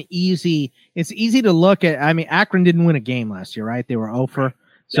just it's easy to look at. I mean, Akron didn't win a game last year, right? They were 0 for.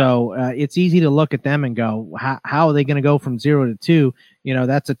 So it's easy to look at them and go, how are they going to go from 0 to 2? You know,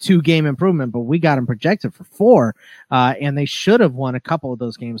 that's a 2-game improvement, but we got them projected for 4. And they should have won a couple of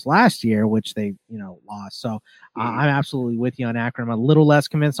those games last year, which they, lost. So I'm absolutely with you on Akron. I'm a little less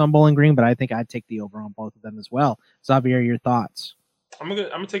convinced on Bowling Green, but I think I'd take the over on both of them as well. Xavier, your thoughts? I'm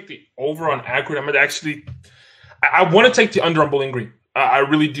gonna take the over on Akron. I want to take the under on Bowling Green. I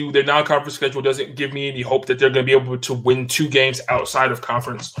really do. Their non-conference schedule doesn't give me any hope that they're going to be able to win 2 games outside of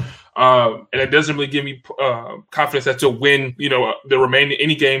conference. And it doesn't really give me confidence that they'll win, the remaining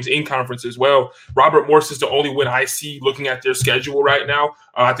any games in conference as well. Robert Morris is the only win I see looking at their schedule right now.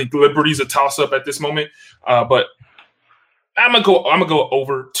 I think Liberty's a toss-up at this moment. But I'm gonna go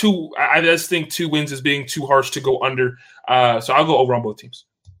over 2. I just think 2 wins is being too harsh to go under. So I'll go over on both teams.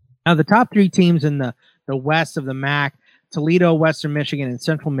 Now the top 3 teams in the west of the MAC, Toledo, Western Michigan, and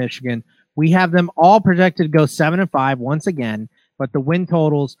Central Michigan, we have them all projected to go 7-5 once again, but the win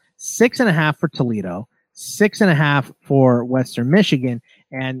totals 6.5 for Toledo, 6.5 for Western Michigan,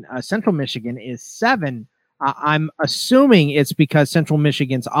 and Central Michigan is 7. I'm assuming it's because Central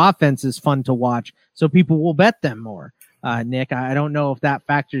Michigan's offense is fun to watch, so people will bet them more. Nick, I don't know if that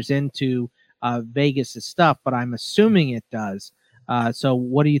factors into Vegas' stuff, but I'm assuming it does. So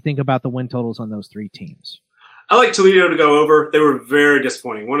what do you think about the win totals on those 3 teams? I like Toledo to go over. They were very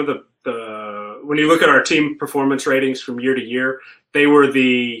disappointing. One of the when you look at our team performance ratings from year to year, they were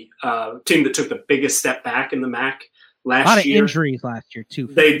the team that took the biggest step back in the MAC last year. A lot of injuries last year, too.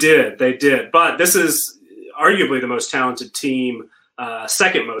 They did. But this is arguably the most talented team,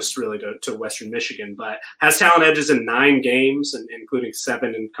 second most really to Western Michigan, but has talent edges in 9 games, and including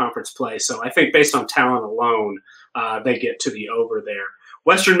 7 in conference play. So I think based on talent alone, they get to the over there.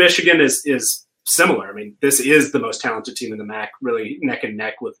 Western Michigan is similar. I mean, this is the most talented team in the MAC, really neck and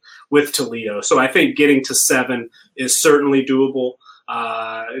neck with Toledo. So I think getting to 7 is certainly doable.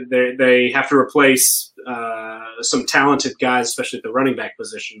 They have to replace some talented guys, especially at the running back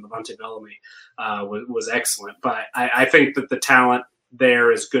position. Levante Bellamy was excellent, but I think that the talent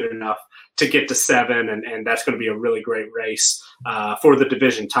there is good enough to get to 7, and that's going to be a really great race for the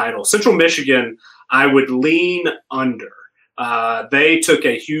division title. Central Michigan, I would lean under. They took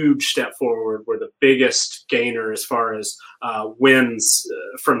a huge step forward, were the biggest gainer as far as wins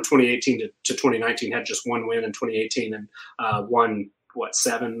from 2018 to 2019, had just 1 win in 2018 and won,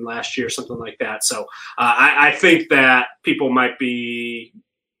 7 last year, something like that. So I think that people might be,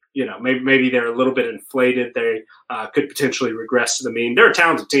 maybe they're a little bit inflated. They could potentially regress to the mean. They're a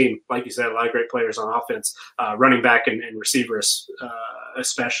talented team. Like you said, a lot of great players on offense, running back and receivers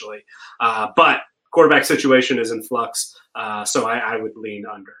especially. But quarterback situation is in flux, so I would lean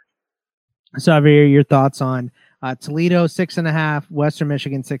under. Xavier, your thoughts on Toledo 6.5, Western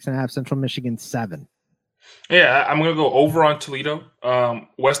Michigan 6.5, Central Michigan 7? Yeah, I'm going to go over on Toledo.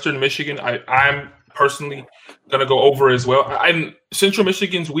 Western Michigan, I'm personally going to go over as well. Central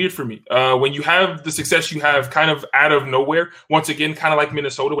Michigan's weird for me. When you have the success you have kind of out of nowhere, once again, kind of like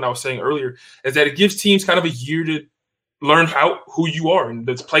Minnesota, when I was saying earlier, is that it gives teams kind of a year to learn who you are and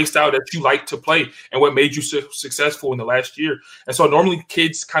the play style that you like to play and what made you successful in the last year. And so normally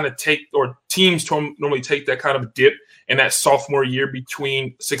teams normally take that kind of dip in that sophomore year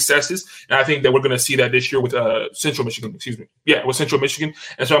between successes. And I think that we're going to see that this year with Central Michigan, with Central Michigan.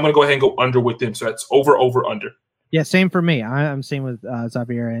 And so I'm going to go ahead and go under with them. So that's over, under. Yeah, same for me. I'm same with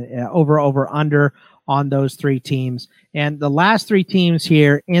Xavier. Over, under on those 3 teams. And the last 3 teams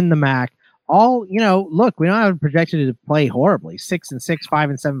here in the MAC, all, look, we don't have a projection to play horribly. 6-6,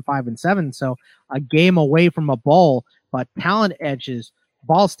 5-7, 5-7. So a game away from a bowl, but talent edges.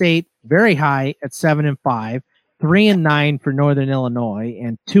 Ball State very high at 7-5, 3-9 for Northern Illinois,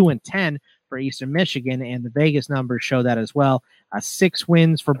 and 2-10 for Eastern Michigan. And the Vegas numbers show that as well. 6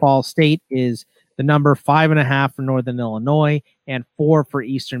 wins for Ball State is the number, 5.5 for Northern Illinois, and 4 for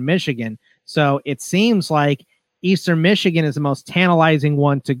Eastern Michigan. So it seems like Eastern Michigan is the most tantalizing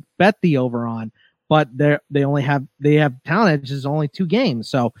one to bet the over on, but they have talent edges only 2 games.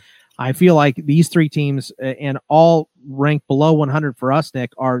 So I feel like these 3 teams, and all ranked below 100 for us,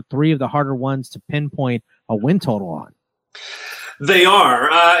 Nick, are 3 of the harder ones to pinpoint a win total on. They are,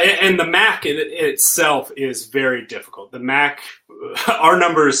 and the MAC in itself is very difficult. The MAC, our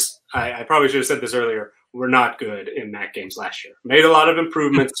numbers, I probably should have said this earlier, were not good in MAC games last year. Made a lot of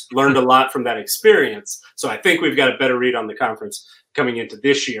improvements, learned a lot from that experience. So I think we've got a better read on the conference coming into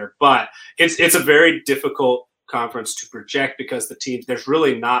this year. But it's a very difficult conference to project because the teams, there's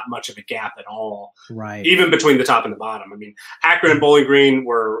really not much of a gap at all, right? Even between the top and the bottom. I mean, Akron and Bowling Green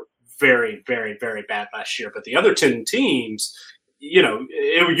were very, very, very bad last year, but the other 10 teams, you know,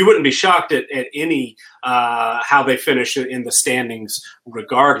 you wouldn't be shocked at any how they finish in the standings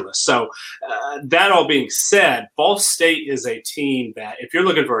regardless. So that all being said, Ball State is a team that if you're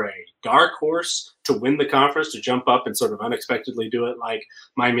looking for a dark horse to win the conference, to jump up and sort of unexpectedly do it like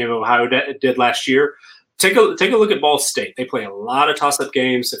Miami of Ohio did last year, take a look at Ball State. They play a lot of toss-up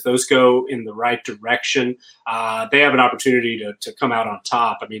games. If those go in the right direction, they have an opportunity to come out on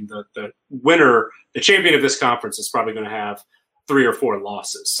top. I mean, the winner, the champion of this conference is probably going to have 3 or 4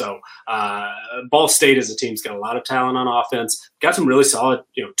 losses. So Ball State as a team's got a lot of talent on offense. Got some really solid,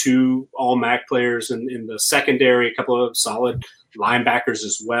 2 all-MAC players in the secondary, a couple of solid linebackers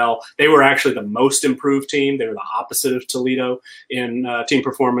as well. They were actually the most improved team. They were the opposite of Toledo in team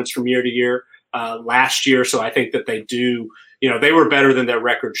performance from year to year last year. So I think that they do, they were better than their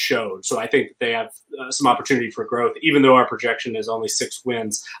record showed. So I think that they have some opportunity for growth. Even though our projection is only 6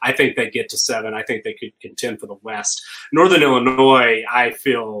 wins, I think they get to 7. I think they could contend for the West. Northern Illinois, I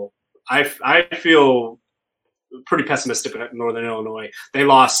feel pretty pessimistic about Northern Illinois. They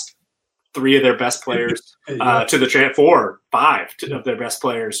lost 3 of their best players to the 4 or 5 of their best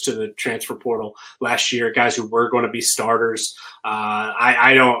players to the transfer portal last year. Guys who were going to be starters.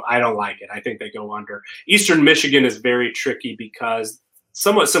 I don't like it. I think they go under. Eastern Michigan is very tricky because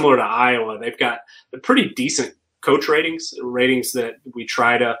somewhat similar to Iowa, they've got pretty decent coach ratings that we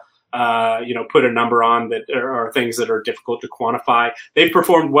try to put a number on that are things that are difficult to quantify. They've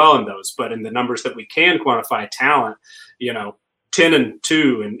performed well in those, but in the numbers that we can quantify talent,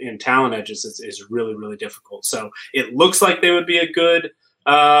 10-2 in talent edges is really, really difficult. So it looks like they would be a good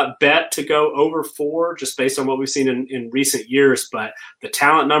bet to go over 4 just based on what we've seen in recent years. But the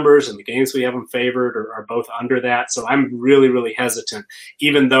talent numbers and the games we have them favored are both under that. So I'm really, really hesitant.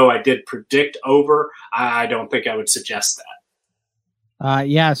 Even though I did predict over, I don't think I would suggest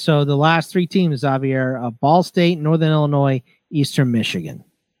that. So the last 3 teams, Xavier, Ball State, Northern Illinois, Eastern Michigan.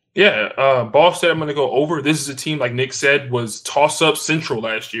 Yeah, Ball State, I'm going to go over. This is a team, like Nick said, was toss-up central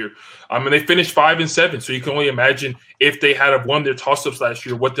last year. And they finished 5-7, so you can only imagine if they had have won their toss-ups last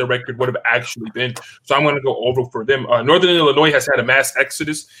year, what their record would have actually been. So I'm going to go over for them. Northern Illinois has had a mass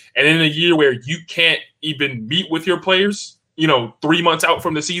exodus, and in a year where you can't even meet with your players, 3 months out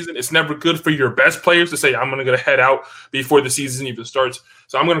from the season, it's never good for your best players to say, I'm going to head out before the season even starts.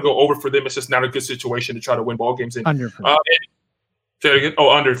 So I'm going to go over for them. It's just not a good situation to try to win ball games in. Under for Say it again. Oh,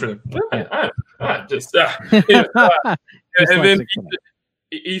 under for them. And then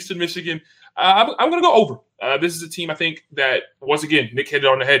Eastern Michigan, I'm going to go over. This is a team I think that, once again, Nick hit it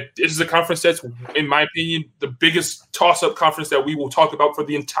on the head. This is a conference that's, in my opinion, the biggest toss-up conference that we will talk about for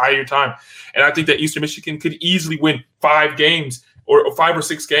the entire time. And I think that Eastern Michigan could easily win 5 games or 5 or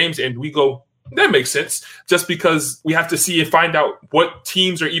 6 games, and we go, that makes sense, just because we have to see and find out what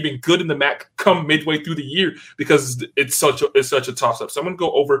teams are even good in the MAC come midway through the year, because it's such a toss-up. So I'm going to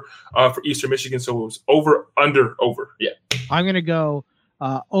go over for Eastern Michigan. So it was over. Yeah. I'm going to go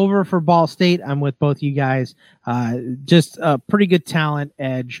over for Ball State. I'm with both you guys. Just a pretty good talent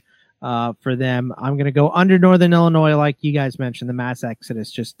edge for them. I'm going to go under Northern Illinois, like you guys mentioned. The mass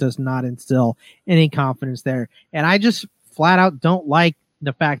exodus just does not instill any confidence there. And I just flat out don't like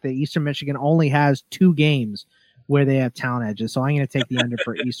the fact that Eastern Michigan only has 2 games where they have talent edges. So I'm going to take the under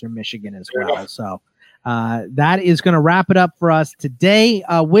for Eastern Michigan as well. So that is going to wrap it up for us today.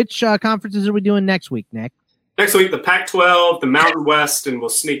 Which conferences are we doing next week, Nick? Next week, the Pac-12, the Mountain West, and we'll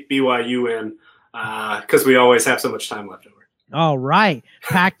sneak BYU in because we always have so much time left over. All right.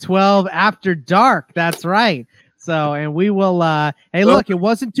 Pac-12 after dark. That's right. So, and we will, hey, look, it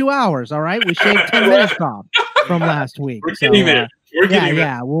wasn't 2 hours. All right. We shaved 10 minutes off from last week. We're getting there.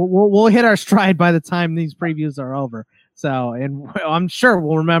 We'll hit our stride by the time these previews are over. So, and I'm sure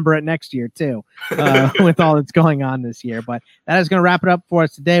we'll remember it next year too, with all that's going on this year. But that is going to wrap it up for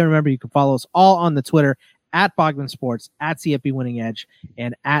us today. Remember, you can follow us all on the Twitter at Bogman Sports, at CFB Winning Edge,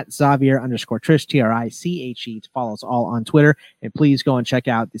 and at Xavier_Triche, TRICHE, to follow us all on Twitter. And please go and check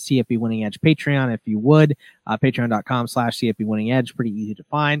out the CFB Winning Edge Patreon if you would. Patreon.com/CFB Winning Edge, pretty easy to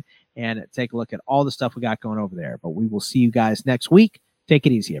find. And take a look at all the stuff we got going over there. But we will see you guys next week. Take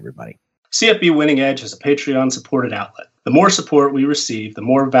it easy, everybody. CFB Winning Edge is a Patreon-supported outlet. The more support we receive, the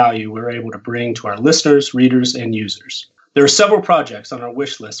more value we're able to bring to our listeners, readers, and users. There are several projects on our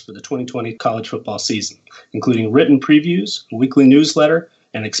wish list for the 2020 college football season, including written previews, a weekly newsletter,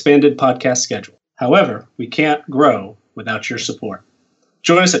 and expanded podcast schedule. However, we can't grow without your support.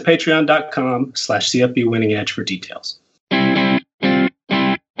 Join us at patreon.com/CFB Winning Edge for details.